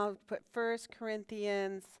 that I'll put 1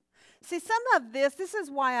 Corinthians. See, some of this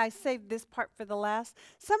is why I saved this part for the last.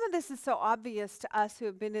 Some of this is so obvious to us who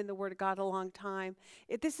have been in the Word of God a long time.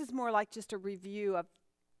 This is more like just a review of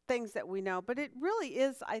things that we know. But it really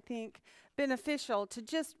is, I think, beneficial to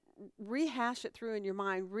just rehash it through in your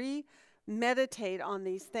mind, meditate on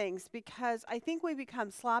these things, because I think we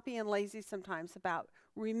become sloppy and lazy sometimes about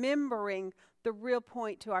remembering the real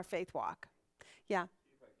point to our faith walk. Yeah.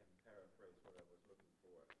 See if I can paraphrase what I was looking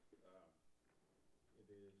for.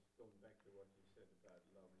 It is going back to what you said about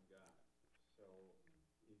loving God. So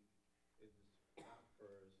if it is God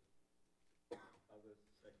first, others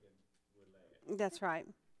second, we're last. That's right.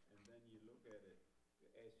 And then you look at it, you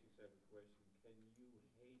ask yourself a question, can you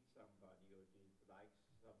hate somebody or dislike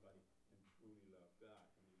somebody and truly love God?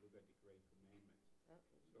 And you look at the great commandments.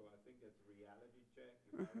 So I think that's a reality check.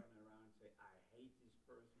 If I run around and say, I hate this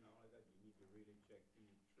person, all of that, you need to really check, do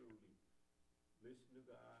you truly listen to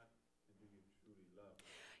God and do you truly love God?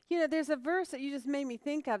 You know, there's a verse that you just made me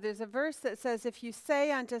think of. There's a verse that says, if you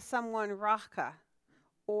say unto someone, Raka,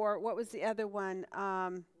 or what was the other one?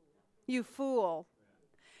 You fool.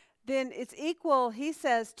 Then it's equal, he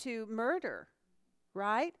says, to murder,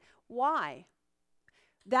 right? Why?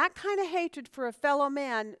 That kind of hatred for a fellow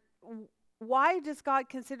man, why does God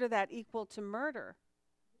consider that equal to murder?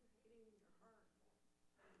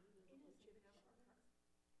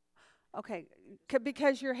 Okay,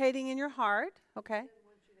 because you're hating in your heart, okay?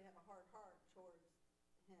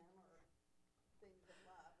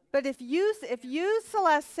 But if you,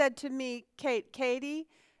 Celeste, said to me, Katie,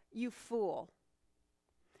 you fool.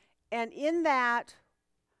 And in that,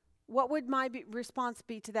 what would my response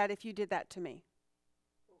be to that if you did that to me?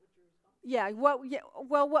 Yeah,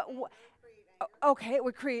 okay, it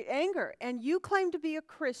would create anger. And you claim to be a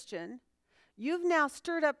Christian. You've now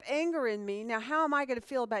stirred up anger in me. Now, how am I going to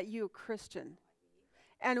feel about you, a Christian?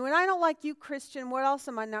 And when I don't like you, Christian, what else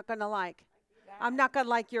am I not going to like? I'm not going to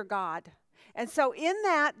like your God. And so in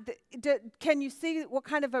that, can you see what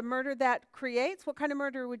kind of a murder that creates? What kind of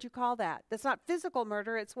murder would you call that? That's not physical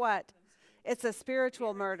murder. It's what? It's a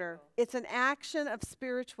spiritual murder. It's an action of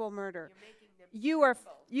spiritual murder. You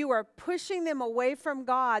are pushing them away from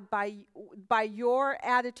God by your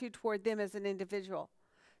attitude toward them as an individual.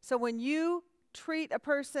 So when you treat a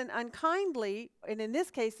person unkindly, and in this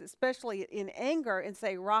case, especially in anger, and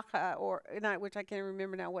say raka, which I can't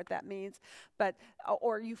remember now what that means, but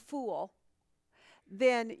or you fool,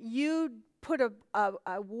 then you put a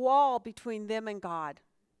wall between them and God.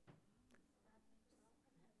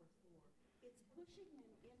 It's pushing them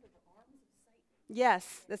into the arms of Satan.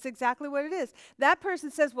 Yes, that's exactly what it is. That person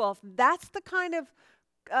says, well, if that's the kind of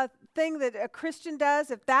thing that a Christian does,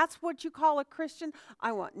 if that's what you call a Christian,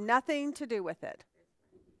 I want nothing to do with it.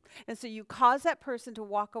 And so you cause that person to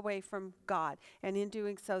walk away from God. And in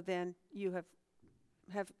doing so, then you have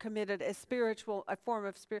committed a form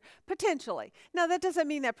of spirit, potentially. Now, that doesn't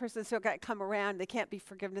mean that person still got to come around. They can't be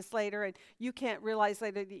forgiveness later, and you can't realize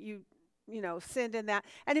later that you sinned in that.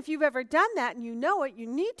 And if you've ever done that and you know it, you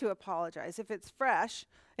need to apologize. If it's fresh,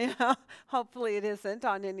 hopefully it isn't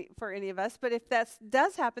for any of us. But if that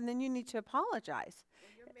does happen, then you need to apologize.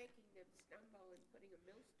 Well, you're making them stumble and putting a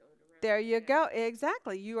millstone around. There you go.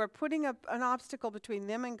 Exactly. You are putting an obstacle between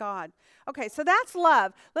them and God. Okay, so that's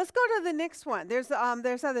love. Let's go to the next one. There's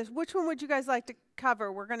others. Which one would you guys like to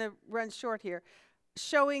cover? We're going to run short here.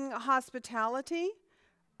 Showing hospitality,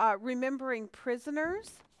 remembering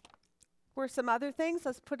prisoners. Were some other things.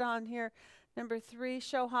 Let's put on here. Number 3,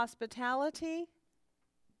 show hospitality.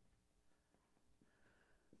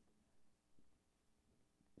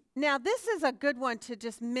 Now, this is a good one to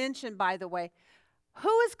just mention, by the way.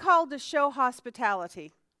 Who is called to show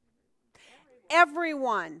hospitality?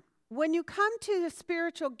 Everyone. When you come to the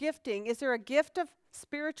spiritual gifting, is there a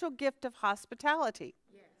spiritual gift of hospitality?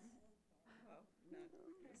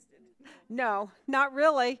 No, not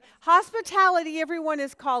really. Hospitality, everyone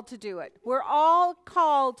is called to do it. We're all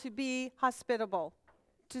called to be hospitable,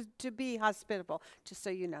 to be hospitable, just so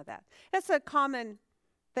you know that. That's a common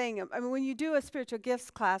thing. I mean, when you do a spiritual gifts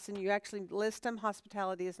class and you actually list them,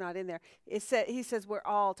 hospitality is not in there. He says we're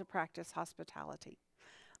all to practice hospitality.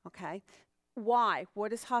 Okay? Why?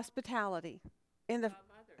 What is hospitality? In the Love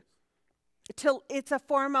others. it's a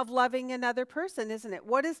form of loving another person, isn't it?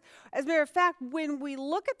 What is, as a matter of fact, when we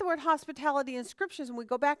look at the word hospitality in scriptures and we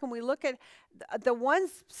go back and we look at the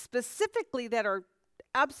ones specifically that are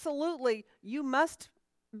absolutely, you must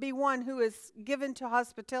be one who is given to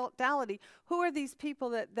hospitality, who are these people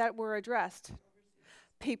that were addressed?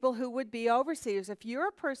 People who would be overseers. If you're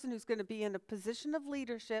a person who's going to be in a position of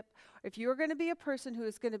leadership, if you're going to be a person who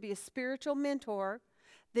is going to be a spiritual mentor,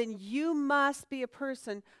 then you must be a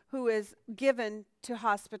person who is given to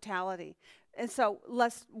hospitality. And so,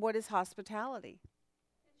 what is hospitality?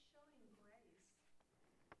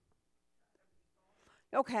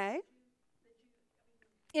 Okay.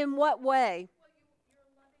 In what way? You're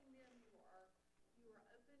loving them, you are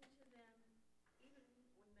open to them, even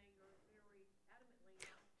when they are very adamantly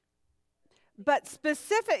not.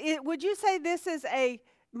 But would you say this is a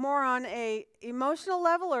more on a emotional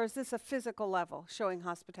level, or is this a physical level showing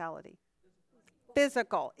hospitality?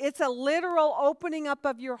 Physical. It's a literal opening up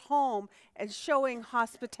of your home and showing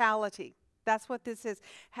hospitality. That's what this is.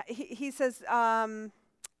 He says,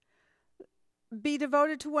 be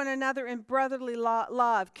devoted to one another in brotherly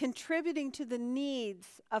love, contributing to the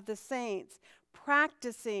needs of the saints,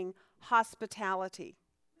 practicing hospitality.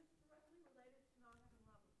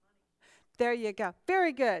 There you go.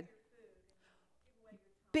 Very good.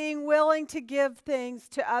 Being willing to give things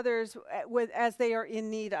to others as they are in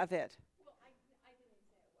need of it. Well, I didn't say it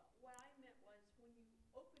well. What I meant was when you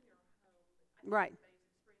open your home, Right. everybody's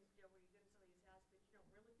experienced Joe, where you go to somebody's house but you don't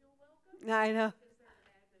really feel welcome I know. because they're in a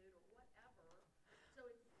bad mood or whatever. So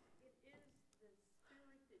it is the spirit that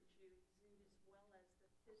you exude as well as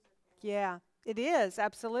the physical. Yeah, it is,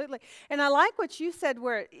 absolutely. And I like what you said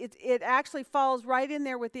where it actually falls right in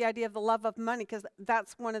there with the idea of the love of money, because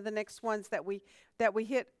that's one of the next ones that we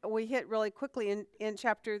hit really quickly in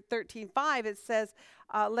chapter 13:5. It says,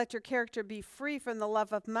 let your character be free from the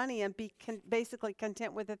love of money and be basically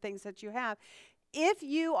content with the things that you have. If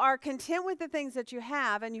you are content with the things that you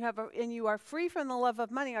have and you are free from the love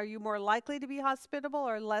of money, are you more likely to be hospitable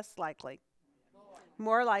or less likely?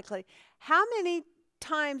 More likely. How many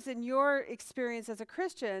times in your experience as a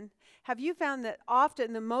Christian have you found that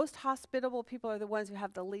often the most hospitable people are the ones who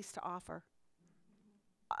have the least to offer?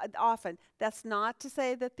 Often. That's not to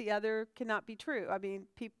say that the other cannot be true. I mean,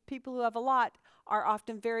 people who have a lot are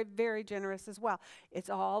often very, very generous as well. It's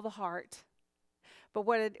all the heart. But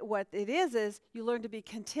what it is you learn to be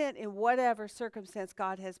content in whatever circumstance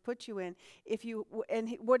God has put you in.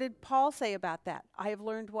 What did Paul say about that? I have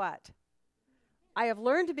learned what? I have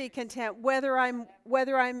learned to be content whether I'm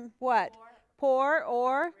what? Poor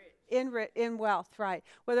or in wealth, right.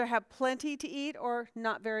 Whether I have plenty to eat or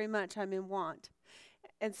not very much, I'm in want.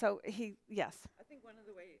 And so yes. I think one of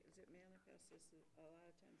the ways it manifests is that a lot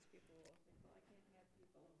of times people will think, well, I can't have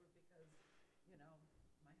people over because,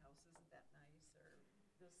 my house isn't that nice or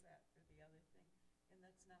this, that, or the other thing. And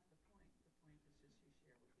that's not the point. The point is just you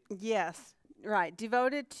share what you Yes, right.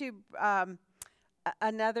 Devoted to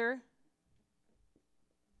another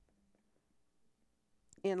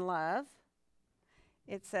in love.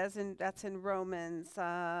 It says, that's in Romans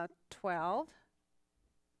 12.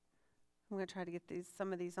 I'm going to try to get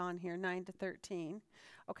some of these on here, 9 to 13.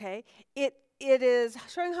 Okay. It is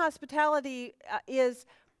showing hospitality is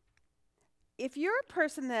if you're a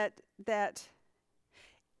person that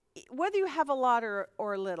whether you have a lot or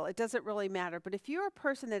a little, it doesn't really matter. But if you're a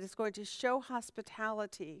person that is going to show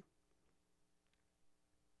hospitality,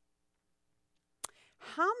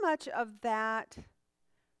 how much of that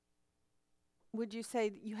would you say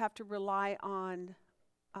that you have to rely on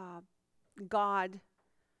God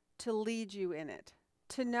to lead you in it?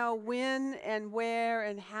 To know when and where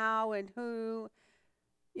and how and who?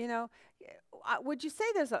 Would you say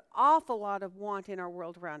there's an awful lot of want in our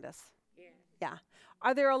world around us? Yeah. Yeah.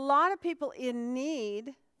 Are there a lot of people in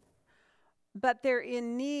need, but they're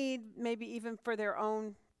in need maybe even for their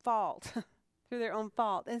own fault, through their own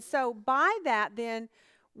fault? And so by that, then,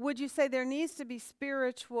 would you say there needs to be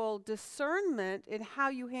spiritual discernment in how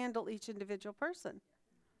you handle each individual person?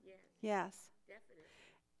 Yes. Yes. Definitely.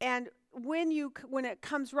 And when it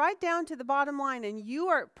comes right down to the bottom line and you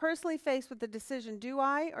are personally faced with the decision, do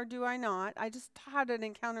I or do I not? I just had an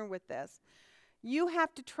encounter with this. You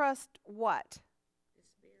have to trust what? The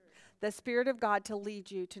Spirit. The Spirit of God to lead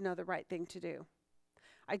you to know the right thing to do.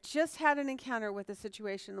 I just had an encounter with a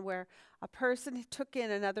situation where a person took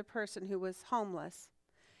in another person who was homeless.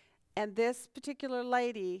 And this particular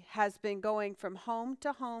lady has been going from home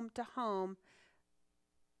to home to home.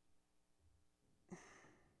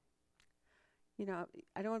 you know,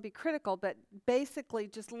 I don't want to be critical, but basically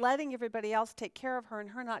just letting everybody else take care of her and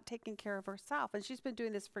her not taking care of herself. And she's been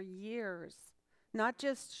doing this for years, not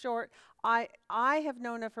just short. I have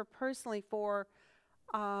known of her personally for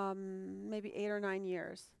maybe 8 or 9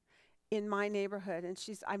 years in my neighborhood, and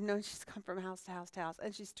I've known she's come from house to house to house,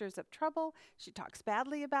 and she stirs up trouble. She talks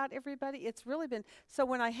badly about everybody. It's really been, so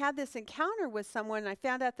when I had this encounter with someone, I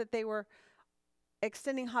found out that they were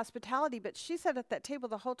extending hospitality, but she sat at that table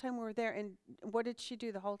the whole time we were there, and what did she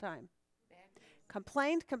do the whole time?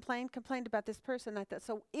 Complained about this person. I thought,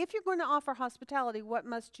 so if you're going to offer hospitality, what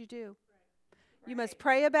must you do? You must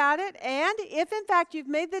pray about it, and if in fact you've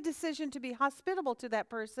made the decision to be hospitable to that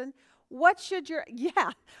person, what should your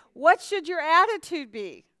attitude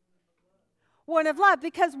be? One of love.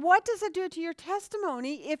 Because what does it do to your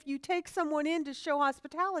testimony if you take someone in to show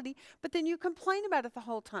hospitality, but then you complain about it the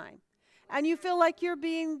whole time? And you feel like you're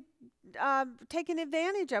being taken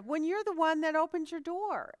advantage of when you're the one that opens your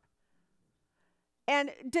door.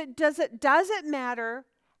 And does it matter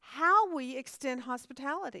how we extend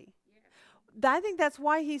hospitality? I think that's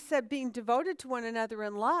why he said being devoted to one another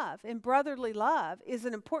in love, in brotherly love, is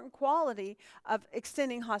an important quality of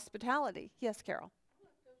extending hospitality. Yes, Carol?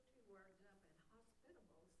 Look those two words up, and hospitable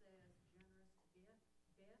says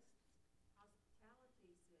generous best.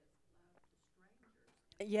 Hospitality says love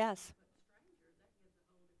to strangers. Yes. But strangers, that gives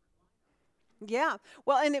a whole different light on it. Yeah.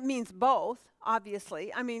 Well, and it means both,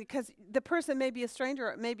 obviously. I mean, because the person may be a stranger,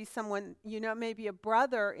 or it may be someone, maybe a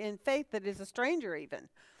brother in faith that is a stranger even,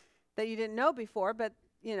 that you didn't know before, but,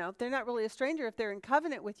 they're not really a stranger if they're in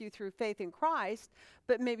covenant with you through faith in Christ,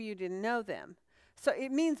 but maybe you didn't know them. So it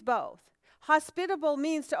means both. Hospitable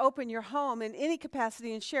means to open your home in any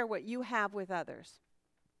capacity and share what you have with others.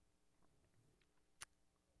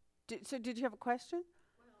 So did you have a question?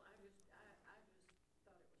 Well, I just thought it was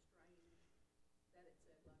strange that it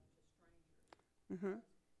said love to strangers. Mm-hmm.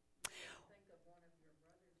 Think of one of your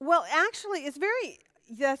brothers. Well, actually,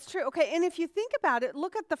 that's true. Okay, and if you think about it,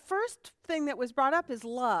 look at the first thing that was brought up is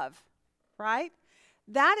love, right?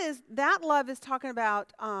 That love is talking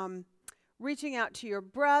about reaching out to your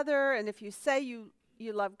brother, and if you say you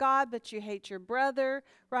love God, but you hate your brother,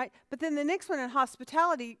 right? But then the next one in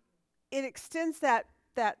hospitality, it extends that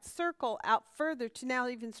circle out further to now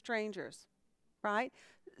even strangers, right?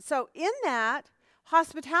 So in that,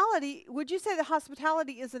 hospitality, would you say that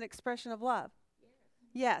hospitality is an expression of love?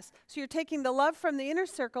 Yes. So you're taking the love from the inner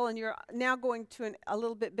circle and you're now going to a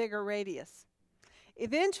little bit bigger radius.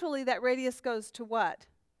 Eventually, that radius goes to what?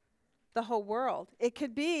 The whole world. It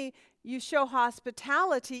could be you show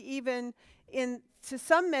hospitality even to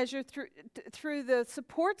some measure through the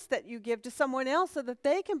supports that you give to someone else so that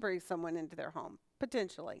they can bring someone into their home,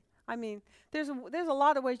 potentially. I mean, there's a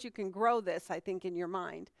lot of ways you can grow this, I think, in your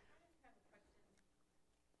mind.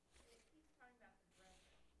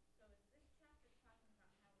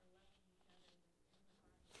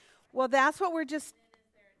 Well, that's what we're just...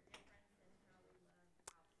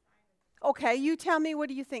 Okay, you tell me, what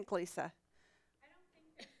do you think, Lisa? I don't think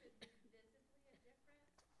there should be visibly a difference,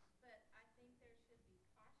 but I think there should be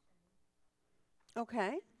caution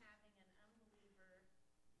Okay. in having an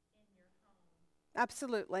unbeliever in your home.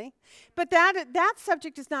 Absolutely. But that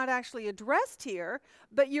subject is not actually addressed here,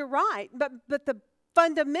 but you're right. But the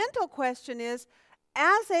fundamental question is,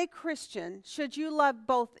 as a Christian, should you love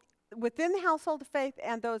both within the household of faith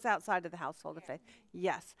and those outside of the household of faith?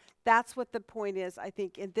 Yes. That's what the point is, I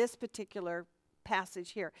think, in this particular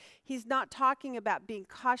passage here. He's not talking about being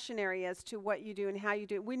cautionary as to what you do and how you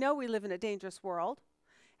do it. We know we live in a dangerous world,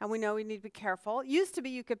 and we know we need to be careful. It used to be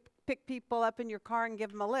you could pick people up in your car and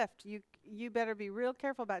give them a lift. You better be real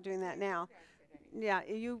careful about doing that now. Yeah,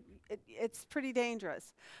 it's pretty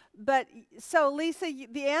dangerous. But so, Lisa,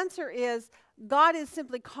 the answer is God is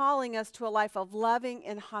simply calling us to a life of loving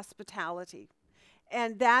and hospitality.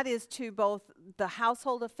 And that is to both the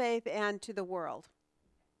household of faith and to the world.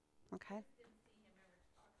 Okay?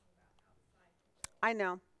 I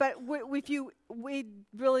know. But we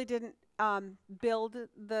really didn't build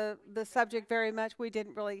the subject very much. We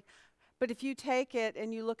didn't really. But if you take it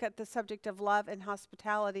and you look at the subject of love and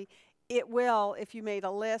hospitality, it will, if you made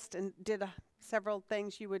a list and did several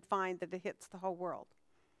things, you would find that it hits the whole world.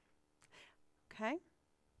 Okay?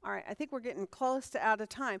 All right, I think we're getting close to out of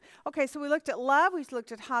time. Okay, so we looked at love, we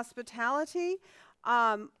looked at hospitality,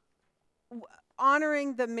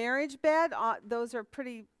 honoring the marriage bed. Those are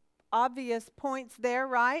pretty obvious points there,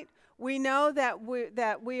 right? We know that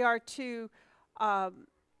we are to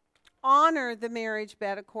honor the marriage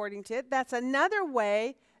bed according to it. That's another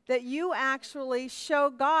way that you actually show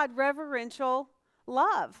God reverential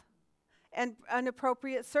love and an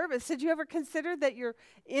appropriate service. Did you ever consider that your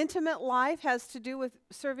intimate life has to do with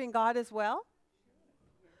serving God as well?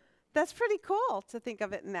 That's pretty cool to think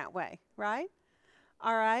of it in that way, right?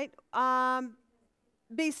 All right.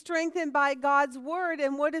 Be strengthened by God's word.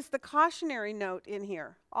 And what is the cautionary note in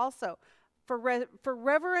here? Also, for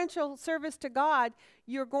reverential service to God,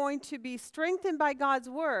 you're going to be strengthened by God's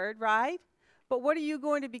word, right? But what are you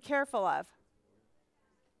going to be careful of?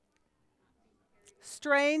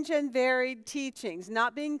 Strange and varied teachings.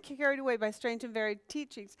 Not being carried away by strange and varied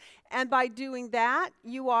teachings. And by doing that,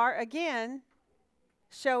 you are, again,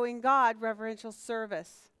 showing God reverential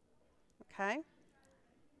service. Okay?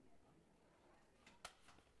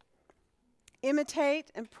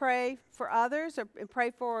 Imitate and pray for others, and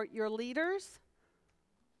pray for your leaders.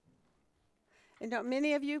 And don't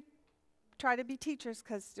many of you try to be teachers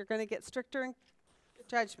because you're going to get stricter in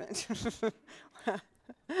judgment.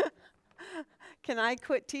 Can I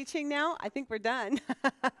quit teaching now? I think we're done.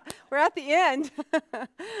 We're at the end.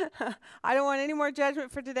 I don't want any more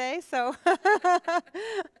judgment for today, so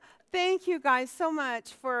thank you guys so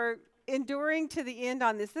much for enduring to the end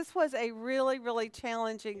on this. This was a really, really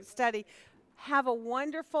challenging study. Have a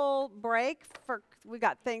wonderful break. We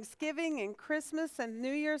got Thanksgiving and Christmas and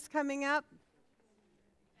New Year's coming up.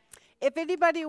 If anybody